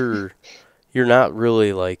mean, you're not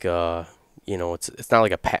really like it's not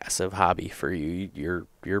like a passive hobby for you.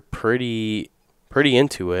 You're pretty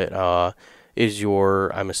into it. Is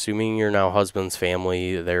your I'm assuming your now husband's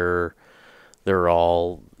family, they're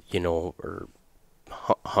all, or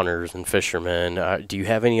hunters and fishermen. Do you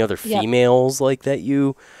have any other Yep. females like that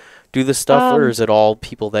you do this stuff, or Um, is it all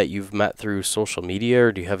people that you've met through social media,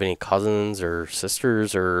 or do you have any cousins or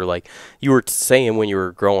sisters, or like you were saying when you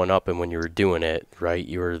were growing up and when you were doing it, right?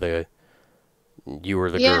 You were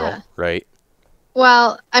the girl, yeah. right?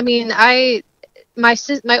 Well, I mean,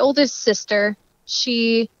 my oldest sister,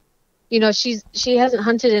 she, she hasn't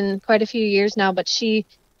hunted in quite a few years now, but she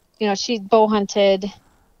bow hunted.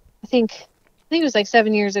 I think it was like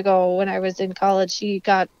 7 years ago when I was in college. She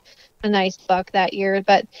got a nice buck that year,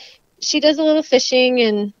 but she does a little fishing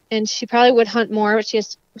and she probably would hunt more, but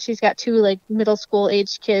she's got two like middle school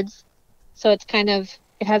aged kids, so it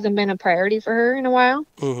hasn't been a priority for her in a while.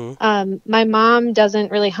 Mm-hmm. My mom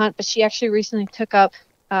doesn't really hunt, but she actually recently took up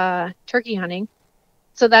turkey hunting.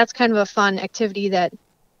 So that's kind of a fun activity that,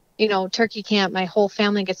 turkey camp, my whole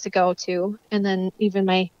family gets to go to, and then even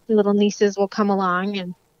my little nieces will come along,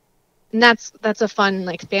 and that's a fun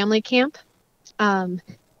like family camp. Um,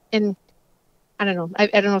 and I don't know, I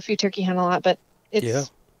don't know if you turkey hunt a lot, but Yeah,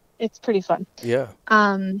 it's pretty fun. yeah.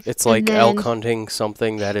 It's And like elk then hunting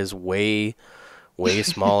something that is way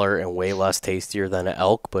smaller and way less tastier than an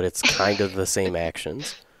elk, but it's kind of the same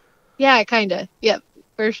actions. yeah, kind of, yep,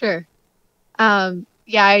 for sure.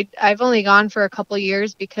 Yeah, I've only gone for a couple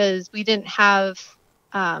years because we didn't have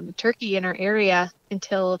turkey in our area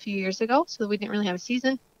until a few years ago, so we didn't really have a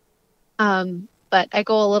season. But I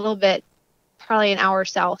go a little bit, probably an hour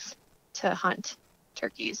south to hunt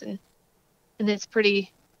turkeys, and it's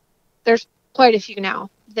pretty. There's quite a few now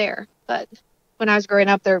there, but when I was growing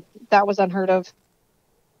up, there that was unheard of.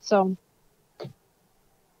 So,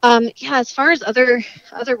 yeah, as far as other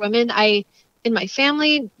women, in my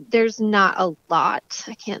family, there's not a lot.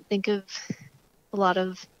 I can't think of a lot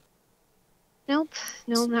of. Nope,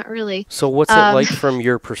 no, not really. So what's it Um, like from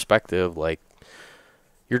your perspective? Like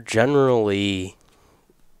you're generally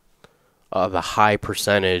the high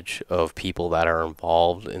percentage of people that are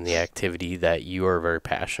involved in the activity that you are very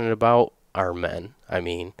passionate about are men. I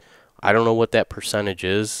mean, I don't know what that percentage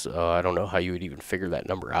is. I don't know how you would even figure that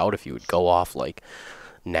number out if you would go off like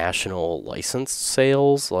national license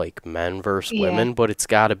sales, like men versus yeah, women, but it's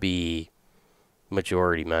got to be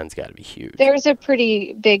majority men's got to be huge. there's a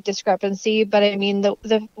pretty big discrepancy, but I mean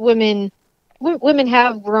the women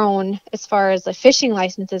have grown as far as the fishing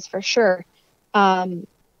licenses for sure. Um,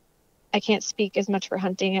 I can't speak as much for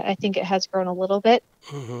hunting. I think it has grown a little bit.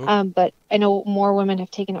 Hmm. But I know more women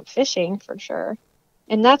have taken up fishing for sure.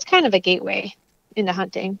 And that's kind of a gateway into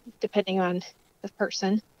hunting, depending on the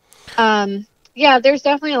person. Yeah, there's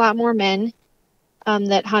definitely a lot more men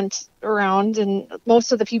that hunt around, and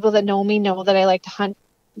most of the people that know me know that I like to hunt.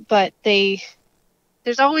 But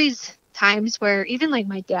there's always times where even like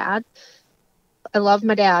my dad, I love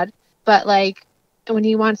my dad, but like when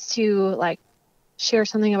he wants to like share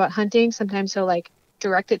something about hunting, sometimes he'll like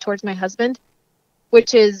direct it towards my husband,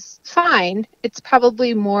 which is fine. It's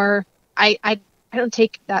probably more I don't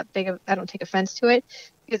take I don't take offense to it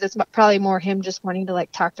because it's probably more him just wanting to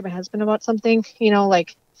like talk to my husband about something,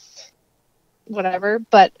 like whatever.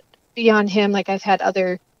 But beyond him, like I've had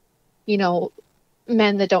other, you know,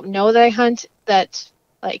 men that don't know that I hunt that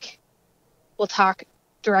like will talk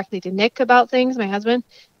directly to Nick about things, my husband,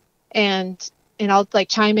 and I'll like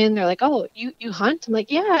chime in. They're like, "Oh, you hunt?" I'm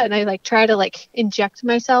like, "Yeah," and I like try to like inject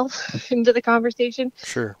myself into the conversation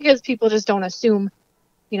Sure. because people just don't assume,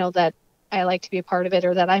 that I like to be a part of it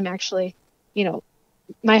or that I'm actually, you know,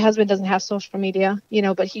 my husband doesn't have social media,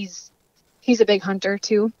 but he's a big hunter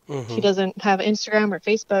too. He Hmm. doesn't have Instagram or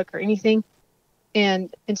Facebook or anything,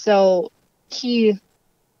 and so he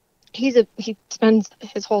he spends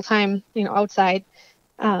his whole time, outside,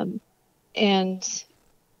 um, and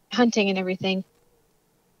hunting and everything.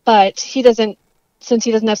 But since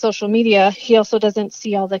he doesn't have social media, he also doesn't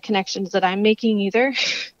see all the connections that I'm making either,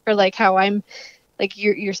 or like how I'm like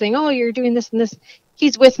you're saying, oh, you're doing this and this.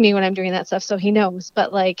 He's with me when I'm doing that stuff, so he knows.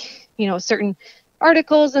 But like, certain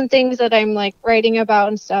articles and things that I'm like writing about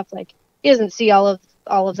and stuff, like he doesn't see all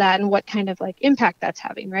of that and what kind of like impact that's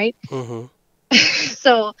having, right? Hmm.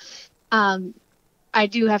 So, um, I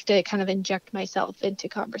do have to kind of inject myself into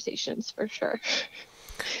conversations for sure.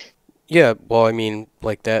 Yeah, well, I mean,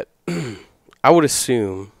 like that, I would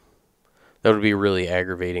assume that would be really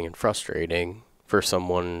aggravating and frustrating for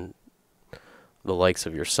someone the likes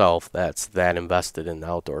of yourself that's that invested in the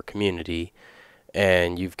outdoor community,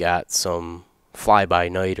 and you've got some fly by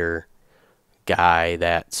nighter guy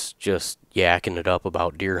that's just yakking it up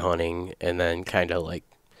about deer hunting and then kind of like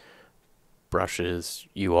brushes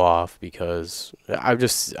you off because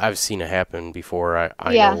I've seen it happen before.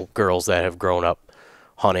 I Yeah, know girls that have grown up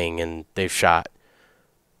hunting and they've shot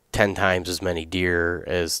 10 times as many deer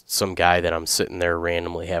as some guy that I'm sitting there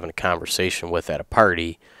randomly having a conversation with at a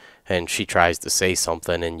party, and she tries to say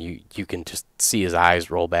something, and you can just see his eyes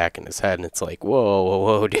roll back in his head, and it's like, whoa, whoa,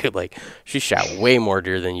 whoa, dude, like she shot way more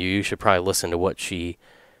deer than you. You should probably listen to what she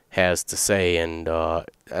has to say. And I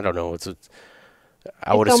don't know.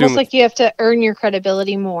 I would It's almost assume like you have to earn your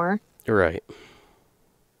credibility more. you're right.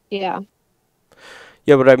 Yeah.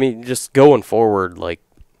 Yeah, but I mean, just going forward, like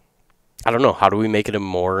I don't know, how do we make it a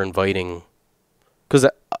more inviting? Because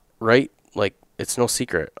right, like it's no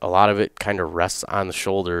secret, a lot of it kind of rests on the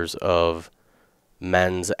shoulders of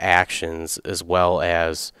men's actions as well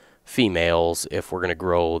as females. If we're gonna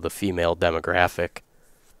grow the female demographic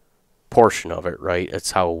portion of it, right?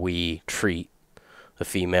 It's how we treat the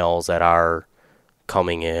females that are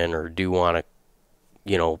coming in or do want to,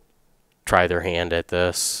 you know, try their hand at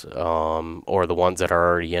this, or the ones that are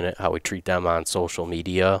already in it, how we treat them on social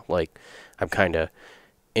media. Like, I'm kind of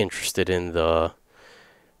interested in the,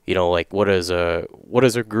 like what is a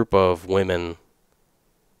group of women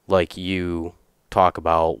like you talk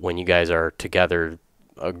about when you guys are together,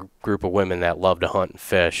 a group of women that love to hunt and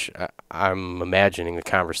fish. I'm imagining the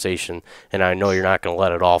conversation, and I know you're not going to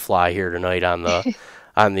let it all fly here tonight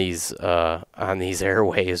on these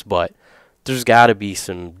airways, but there's got to be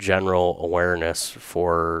some general awareness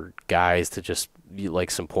for guys to just be like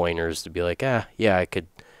some pointers to be like, yeah, I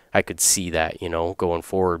could see that, going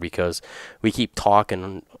forward, because we keep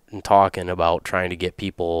talking and talking about trying to get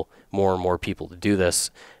people, more and more people to do this,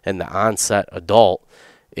 and the onset adult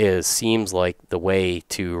seems like the way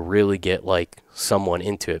to really get like someone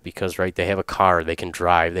into it, because right, they have a car, they can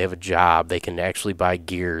drive, they have a job, they can actually buy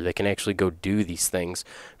gear, they can actually go do these things,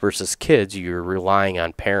 versus kids, you're relying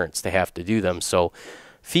on parents to have to do them. So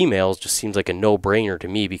females just seems like a no-brainer to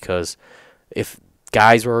me, because if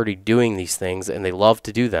guys are already doing these things and they love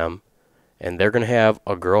to do them, and they're going to have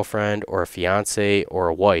a girlfriend or a fiance or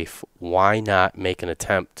a wife, why not make an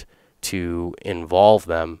attempt to involve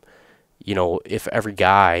them? If every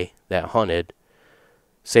guy that hunted,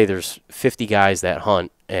 say there's 50 guys that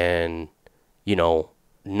hunt and,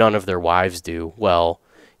 none of their wives do, well,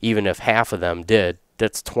 even if half of them did,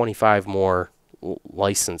 that's 25 more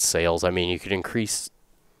license sales. I mean, you could increase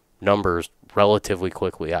numbers relatively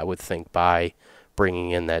quickly, I would think, by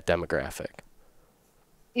bringing in that demographic.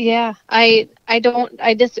 Yeah. I don't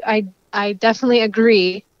I definitely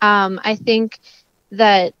agree. I think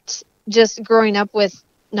that just growing up with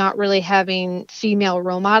not really having female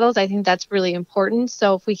role models, I think that's really important.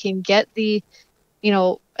 So if we can get the,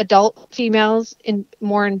 adult females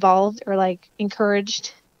more involved or like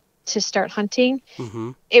encouraged to start hunting,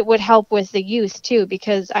 Mm-hmm. it would help with the youth too,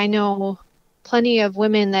 because I know plenty of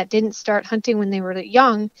women that didn't start hunting when they were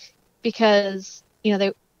young because,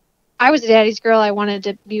 I was a daddy's girl. I wanted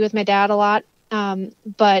to be with my dad a lot.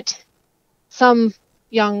 But some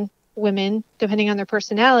young women, depending on their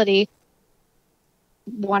personality,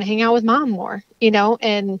 want to hang out with mom more,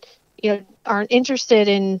 and, aren't interested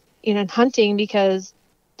in, hunting because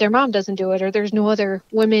their mom doesn't do it, or there's no other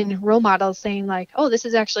women role models saying like, oh, this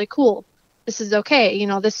is actually cool. This is okay.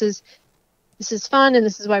 This is fun, and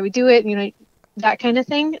this is why we do it. That kind of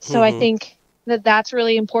thing. So I Mm-hmm. think that that's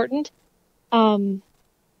really important. Um,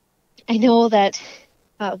 I know that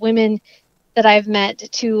women that I've met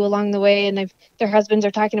too along the way, and their husbands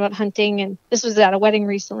are talking about hunting, and this was at a wedding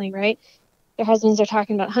recently, right? Their husbands are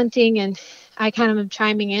talking about hunting, and I kind of am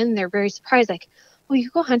chiming in. They're very surprised, like, "Oh, you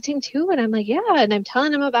go hunting too?" And I'm like, "Yeah," and I'm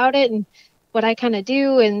telling them about it and what I kind of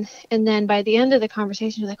do, and then by the end of the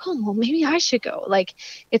conversation, they're like, "Oh, well, maybe I should go." Like,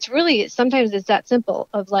 it's really sometimes it's that simple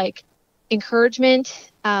of like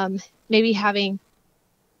encouragement, maybe having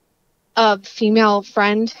a female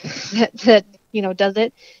friend that does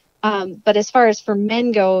it. But as far as for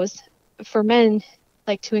men goes, for men,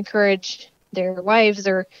 like to encourage their wives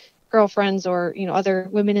or girlfriends or other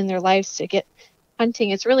women in their lives to get hunting,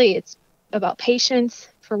 it's about patience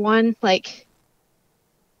for one. Like,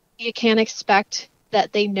 you can't expect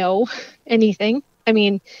that they know anything. I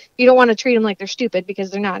mean, you don't want to treat them like they're stupid,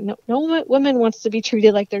 because they're not. No woman wants to be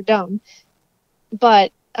treated like they're dumb.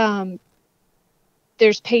 But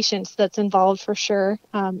there's patience that's involved for sure.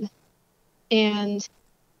 And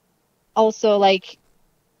also, like,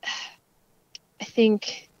 I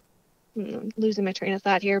think I'm losing my train of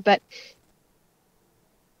thought here, but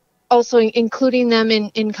also including them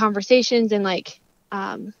in conversations, and like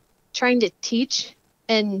trying to teach,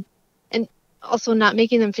 and also not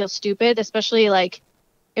making them feel stupid, especially like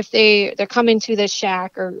if they're coming to this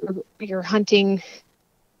shack, or you're hunting,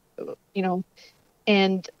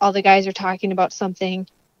 and all the guys are talking about something,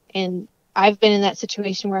 and I've been in that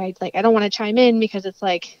situation where I don't want to chime in because it's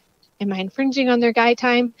like, am I infringing on their guy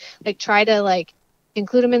time? Like, try to like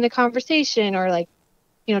include them in the conversation, or like,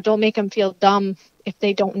 don't make them feel dumb if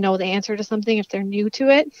they don't know the answer to something, if they're new to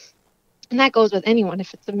it. And that goes with anyone,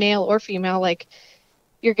 if it's a male or female, like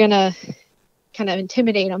you're going to kind of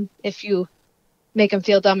intimidate them if you make them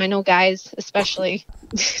feel dumb. I know guys especially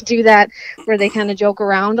do that, where they kind of joke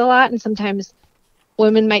around a lot, and sometimes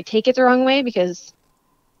women might take it the wrong way because,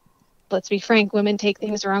 let's be frank, women take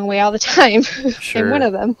things the wrong way all the time. I'm one Sure.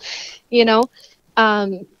 of them, you know.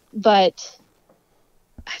 But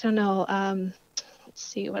I don't know. Let's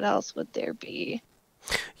see, what else would there be?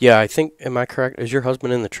 Yeah, I think. Am I correct? Is your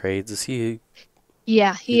husband in the trades? Is he?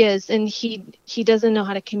 Yeah, he is, and he doesn't know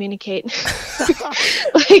how to communicate.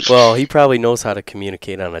 Like, Well, he probably knows how to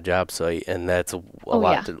communicate on a job site, and that's a oh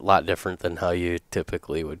yeah. lot different than how you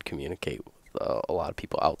typically would communicate with a lot of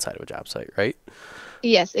people outside of a job site, right?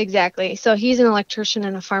 Yes, exactly. So he's an electrician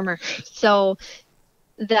and a farmer. So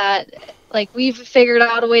that, like, we've figured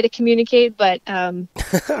out a way to communicate, but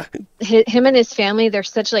him and his family, they're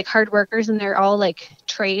such like hard workers, and they're all like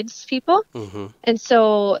trades people. Mm-hmm. And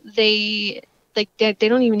so they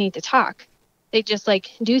don't even need to talk. They just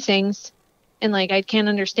like do things, and like I can't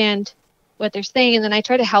understand what they're saying, and then I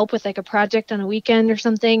try to help with like a project on a weekend or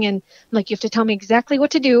something, and I'm like, you have to tell me exactly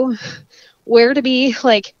what to do, where to be,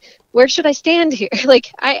 like where should I stand here?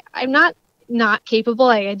 Like I'm not capable.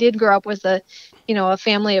 I did grow up with a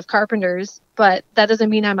family of carpenters, but that doesn't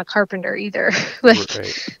mean I'm a carpenter either. Like,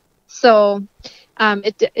 Right. so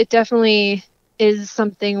it definitely is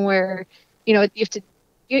something where you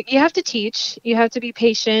have to teach, you have to be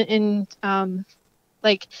patient, and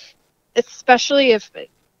like, especially if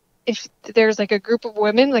there's like a group of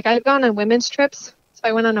women. Like, I've gone on women's trips. So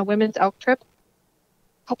I went on a women's elk trip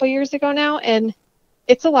a couple years ago now, and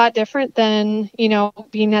it's a lot different than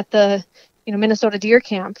being at the Minnesota deer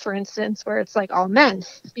camp, for instance, where it's like all men,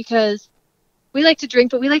 because we like to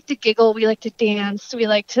drink, but we like to giggle, we like to dance, we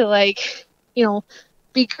like to like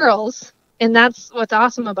be girls. And that's what's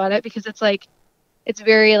awesome about it, because it's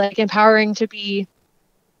very like empowering to be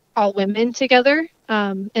all women together,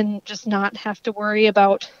 and just not have to worry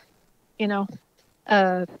about you know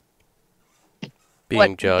uh, what Being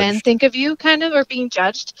men judged. think of you, kind of, or being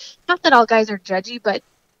judged. Not that all guys are judgy, but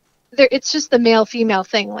it's just the male female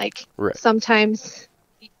thing. Like, Right. sometimes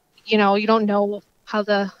you don't know how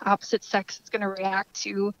the opposite sex is going to react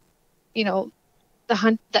to you know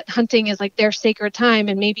that hunting is like their sacred time,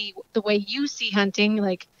 and maybe the way you see hunting,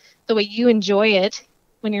 like the way you enjoy it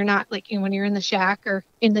when you're not like when you're in the shack or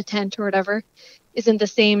in the tent or whatever, isn't the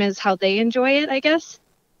same as how they enjoy it, I guess.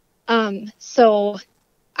 So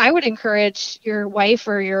I would encourage your wife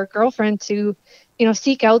or your girlfriend to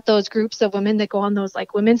seek out those groups of women that go on those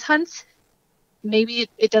like women's hunts. Maybe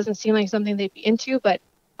it doesn't seem like something they'd be into, but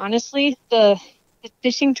honestly, the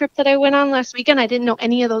fishing trip that I went on last weekend, I didn't know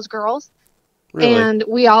any of those girls, Really. and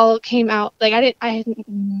we all came out like I had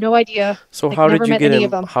no idea, So like never met any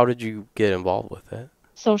of them. how did you get involved with it?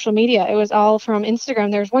 Social media. It was all from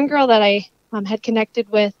Instagram. There's one girl that I had connected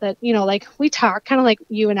with that like we talk kind of like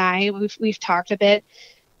you and I. We've talked a bit,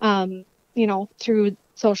 through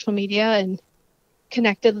social media and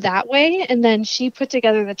connected that way. And then she put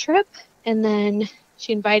together the trip, and then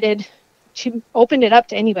she opened it up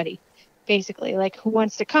to anybody, basically, like who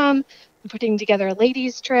wants to come. I'm putting together a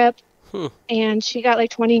ladies trip, Hmm. and she got like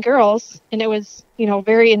 20 girls, and it was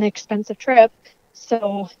very inexpensive trip.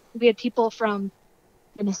 So we had people from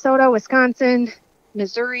Minnesota, Wisconsin,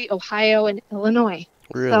 Missouri, Ohio, and Illinois.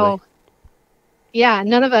 Really? So yeah,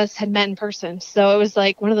 none of us had met in person. So it was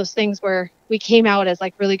like one of those things where we came out as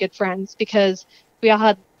like really good friends, because we all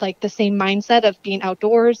had like the same mindset of being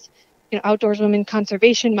outdoors, outdoors women,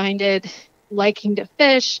 conservation minded, liking to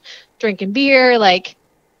fish, drinking beer. Like,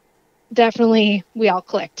 definitely we all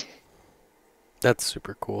clicked. That's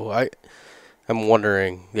super cool. I'm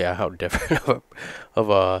wondering, yeah, how different of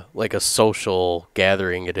a like a social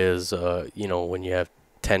gathering it is. When you have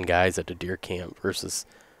 10 guys at a deer camp versus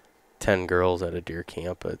 10 girls at a deer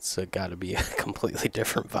camp. It's got to be a completely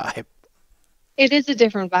different vibe. It is a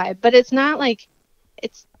different vibe, but it's not like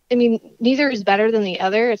I mean, neither is better than the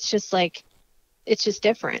other. It's just like, it's just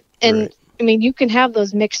different. Right. And I mean, you can have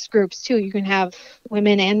those mixed groups too. You can have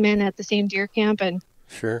women and men at the same deer camp, and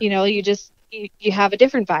Sure. you have a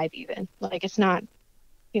different vibe even. Like, it's not,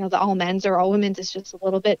 the all men's or all women's. It's just a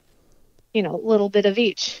little bit of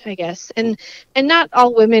each, I guess. And not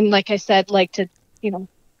all women, like I said, like to, you know,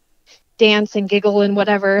 dance and giggle and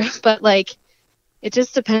whatever, but like it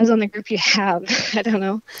just depends on the group you have. I don't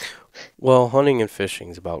know. Well, hunting and fishing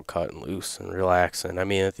is about cutting loose and relaxing. I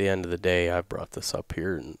mean, at the end of the day, I've brought this up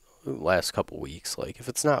here in the last couple weeks. Like, if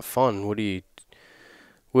it's not fun, what are you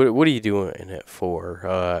doing it for?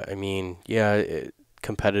 I mean, yeah,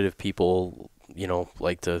 competitive people,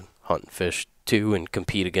 like to hunt and fish too and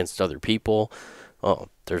compete against other people.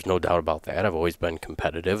 There's no doubt about that. I've always been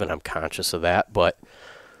competitive and I'm conscious of that, but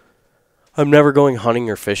I'm never going hunting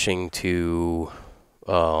or fishing to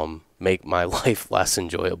make my life less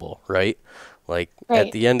enjoyable, right? Like at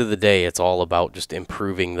Right. the end of the day, it's all about just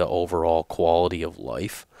improving the overall quality of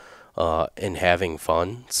life and having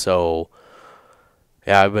fun. So,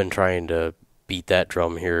 yeah, I've been trying to beat that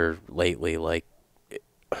drum here lately. Like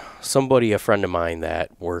a friend of mine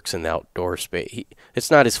that works in the outdoor space, it's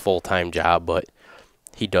not his full time job, but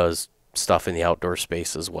he does stuff in the outdoor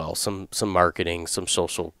space as well. Some marketing, some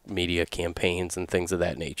social media campaigns, and things of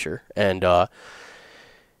that nature. And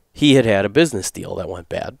he had a business deal that went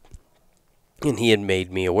bad, and he had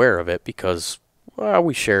made me aware of it because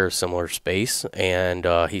we share a similar space. And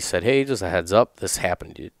he said, "Hey, just a heads up, this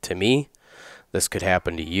happened to me. This could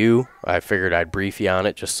happen to you. I figured I'd brief you on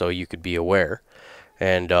it just so you could be aware."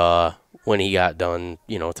 And when he got done,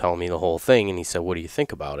 telling me the whole thing, and he said, "What do you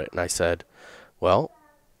think about it?" And I said, "Well,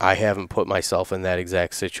 I haven't put myself in that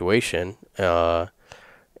exact situation,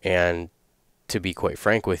 and to be quite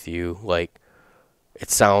frank with you, like it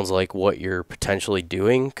sounds like what you're potentially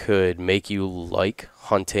doing could make you like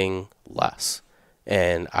hunting less.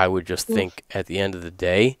 And I would just Oof. think at the end of the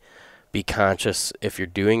day, be conscious if you're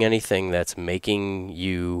doing anything that's making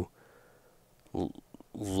you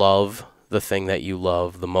love the thing that you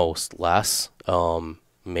love the most less,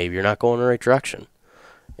 maybe you're not going in the right direction."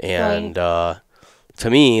 Right. And to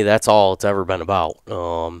me, that's all it's ever been about.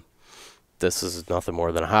 This is nothing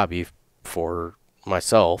more than a hobby for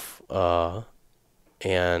myself,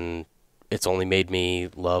 and it's only made me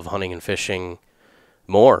love hunting and fishing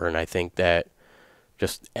more. And I think that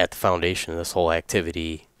just at the foundation of this whole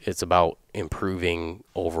activity, it's about improving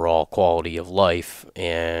overall quality of life,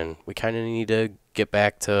 and we kind of need to get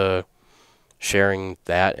back to sharing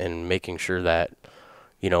that and making sure that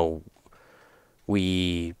you know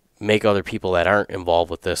we make other people that aren't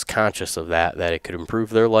involved with this conscious of that it could improve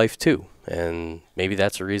their life too, and maybe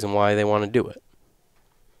that's the reason why they want to do it.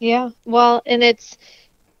 Yeah. Well, and it's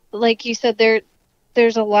like you said,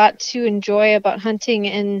 there's a lot to enjoy about hunting,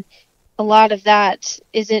 and a lot of that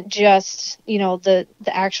isn't just, the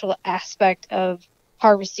actual aspect of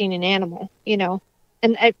harvesting an animal,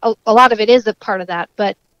 and a lot of it is a part of that,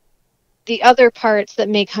 but the other parts that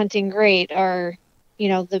make hunting great are,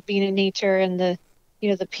 the being in nature and the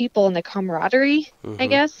people and the camaraderie, I Mhm.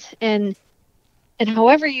 guess. And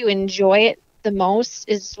however you enjoy it the most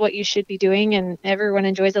is what you should be doing. And everyone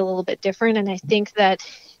enjoys it a little bit different. And I think that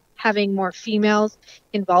having more females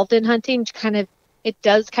involved in hunting it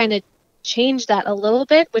does kind of change that a little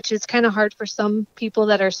bit, which is kind of hard for some people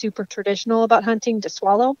that are super traditional about hunting to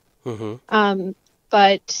swallow. Mhm. Um,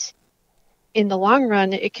 but in the long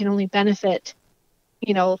run, it can only benefit,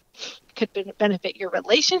 could benefit your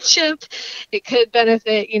relationship. It could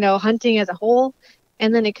benefit, hunting as a whole.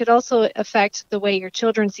 And then it could also affect the way your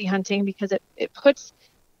children see hunting, because it puts,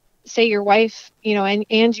 say your wife,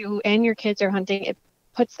 and you and your kids are hunting, it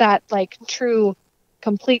puts that like true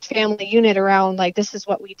complete family unit around, like, this is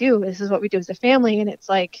what we do. This is what we do as a family. And it's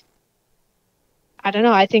like, I don't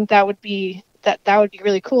know. I think that would be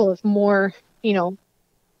really cool if more,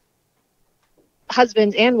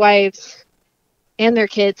 husbands and wives and their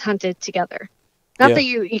kids hunted together. Not Yeah. that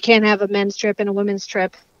you can't have a men's trip and a women's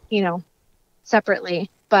trip, you know, separately,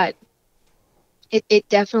 but it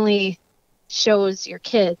definitely shows your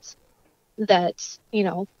kids that,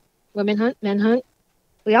 women hunt, men hunt,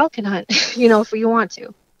 we all can hunt, if we want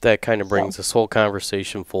to. That kind of So, brings this whole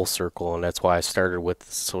conversation full circle, and that's why I started with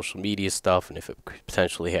the social media stuff, and if it could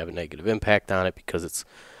potentially have a negative impact on it, because it's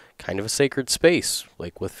kind of a sacred space,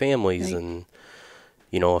 like with families, right. and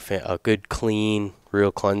a good, clean,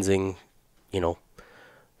 real cleansing, you know,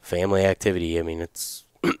 family activity. I mean, it's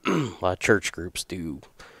a lot of church groups do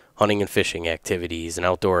hunting and fishing activities and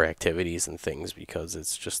outdoor activities and things because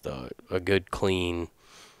it's just a good, clean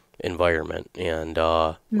environment. And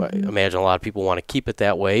I Hmm. imagine a lot of people want to keep it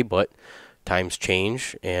that way, but times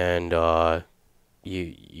change, and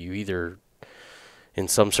you either, in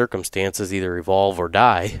some circumstances, either evolve or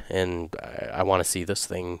die. And I want to see this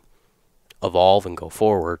thing evolve and go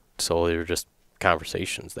forward. So they're just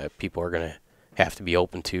conversations that people are going to have to be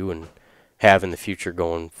open to and have in the future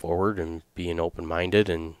going forward, and being open minded,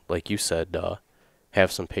 and like you said,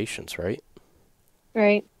 have some patience, right?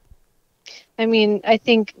 Right. I mean, I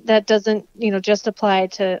think that doesn't, just apply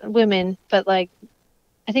to women, but like,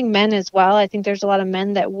 I think men as well. I think there's a lot of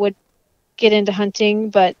men that would get into hunting,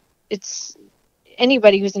 but it's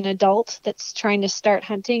anybody who's an adult that's trying to start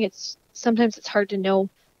hunting. It's sometimes it's hard to know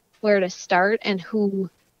where to start and who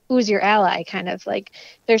who's your ally, kind of. Like,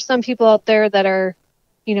 there's some people out there that are,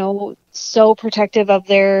 so protective of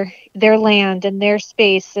their land and their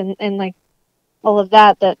space and like all of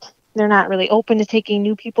that, that they're not really open to taking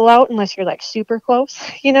new people out unless you're like super close,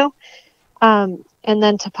 and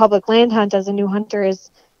then to public land hunt as a new hunter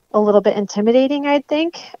is a little bit intimidating, I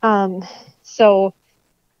think. So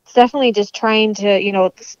it's definitely just trying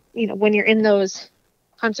to, when you're in those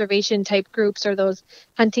conservation type groups or those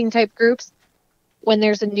hunting type groups, when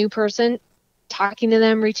there's a new person, talking to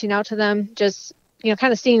them, reaching out to them, just,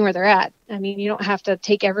 kind of seeing where they're at. I mean, you don't have to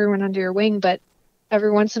take everyone under your wing, but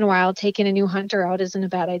every once in a while, taking a new hunter out isn't a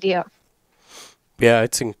bad idea. Yeah,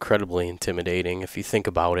 it's incredibly intimidating if you think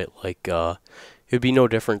about it. Like, it'd be no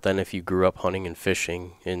different than if you grew up hunting and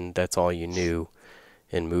fishing and that's all you knew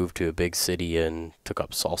and moved to a big city and took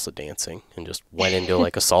up salsa dancing and just went into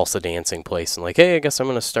like a salsa dancing place and like, hey, I guess I'm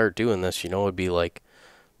going to start doing this. It'd be like,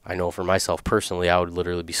 I know for myself personally, I would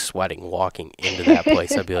literally be sweating walking into that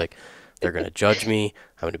place. I'd be like, they're going to judge me.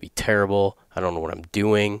 I'm going to be terrible. I don't know what I'm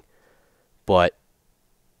doing. But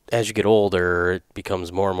as you get older, it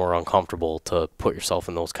becomes more and more uncomfortable to put yourself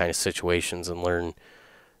in those kind of situations and learn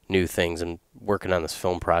new things. And working on this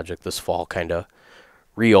film project this fall kind of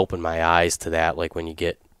reopened my eyes to that. Like when you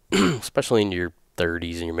get, especially in your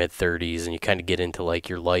 30s and your mid 30s, and you kind of get into like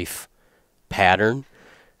your life pattern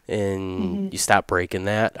and Hmm. you stop breaking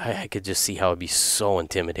that, I could just see how it'd be so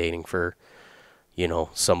intimidating for,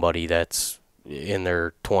 somebody that's in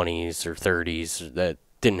their 20s or 30s that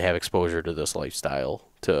didn't have exposure to this lifestyle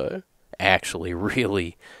to actually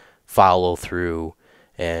really follow through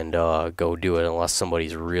and go do it unless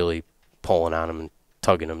somebody's really pulling on them and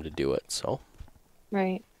tugging them to do it. So,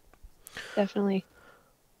 Right. Definitely.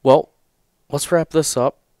 well, let's wrap this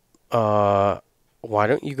up. Uh, why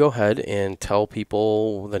don't you go ahead and tell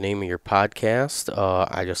people the name of your podcast?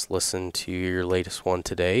 I just listened to your latest one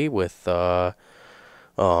today with our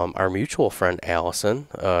mutual friend Allison.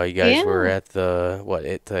 You guys were Yeah. at the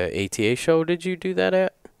ATA show? Did you do that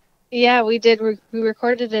at? Yeah, we did. We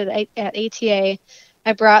recorded it at ATA.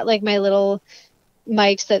 I brought like my little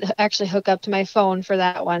mics that actually hook up to my phone for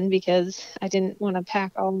that one because I didn't want to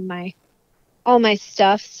pack all my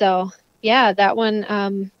stuff. So yeah, that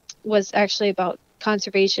one was actually about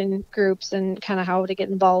conservation groups and kind of how to get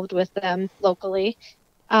involved with them locally.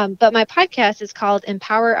 But my podcast is called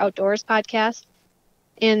Empower Outdoors Podcast,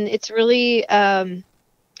 and it's really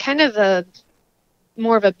kind of a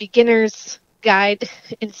more of a beginner's guide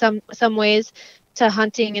in some ways to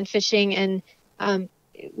hunting and fishing. And um,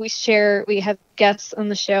 we have guests on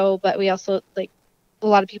the show, but we also like a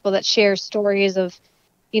lot of people that share stories of,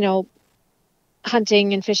 you know,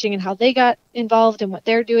 hunting and fishing and how they got involved and what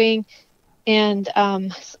they're doing, and a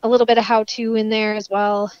little bit of how to in there as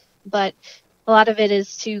well. But a lot of it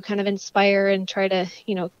is to kind of inspire and try to,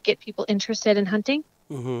 get people interested in hunting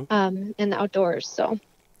Mm-hmm. and the outdoors. So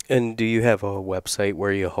And do you have a website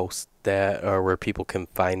where you host that or where people can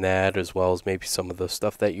find that as well as maybe some of the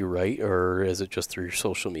stuff that you write, or is it just through your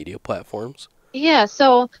social media platforms? yeah,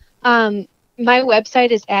 so my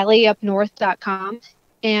website is aliupnorth.com,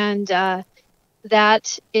 and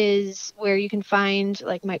that is where you can find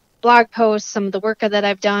like my blog posts, some of the work that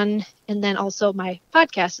I've done, and then also my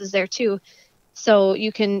podcast is there too. So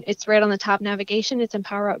it's right on the top navigation. It's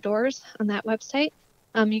Empower Outdoors on that website.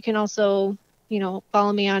 You can also,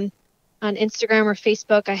 follow me on Instagram or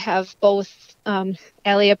Facebook. I have both.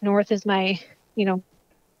 Ali Up North is my, you know,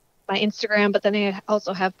 my Instagram, but then I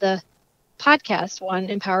also have the podcast one,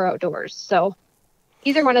 Empower Outdoors. So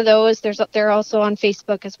either one of those, they're also on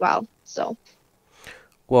Facebook as well. So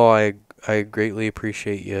Well, I greatly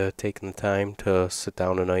appreciate you taking the time to sit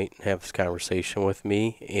down tonight and have this conversation with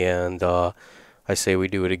me, and I say we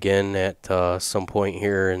do it again at some point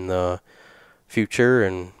here in the future,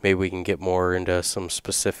 and maybe we can get more into some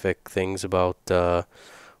specific things about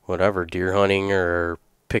whatever deer hunting or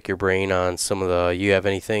pick your brain on some of the. You have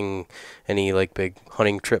any like big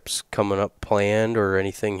hunting trips coming up planned or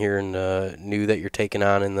anything here in the new that you're taking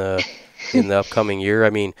on in the upcoming year? I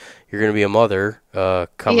mean, you're gonna be a mother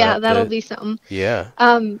coming yeah, up. that'll be something. Yeah.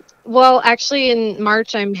 Well, actually, in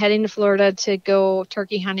March, I'm heading to Florida to go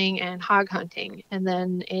turkey hunting and hog hunting. And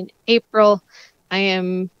then in April, I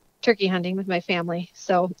am turkey hunting with my family.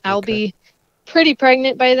 So I'll Okay. be pretty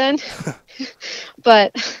pregnant by then,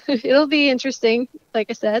 but it'll be interesting,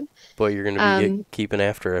 like I said. But you're gonna be Um, keeping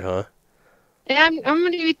after it, huh? and I'm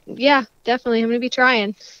going to be, yeah, definitely. I'm going to be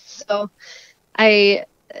trying. So I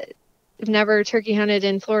have never turkey hunted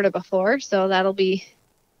in Florida before. So that'll be,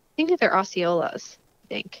 I think they're Osceolas, I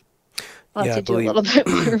think. I'll have Yeah, I to do a believe little bit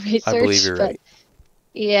more I believe research, you're but right.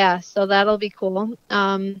 yeah, so that'll be cool.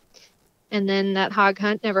 And then that hog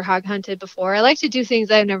hunt, never hog hunted before. I like to do things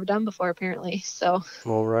I've never done before, apparently. So,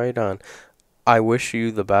 Well, right on. I wish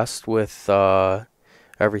you the best with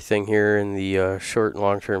everything here in the short and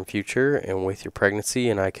long term future and with your pregnancy.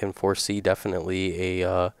 And I can foresee definitely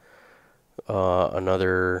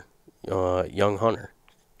another young hunter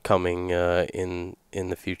coming in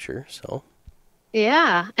the future. So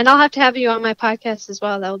yeah. And I'll have to have you on my podcast as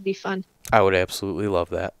well. That would be fun. I would absolutely love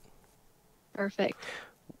that. Perfect.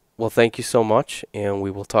 Well, thank you so much, and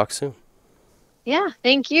we will talk soon. Yeah.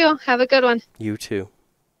 Thank you. Have a good one. You too.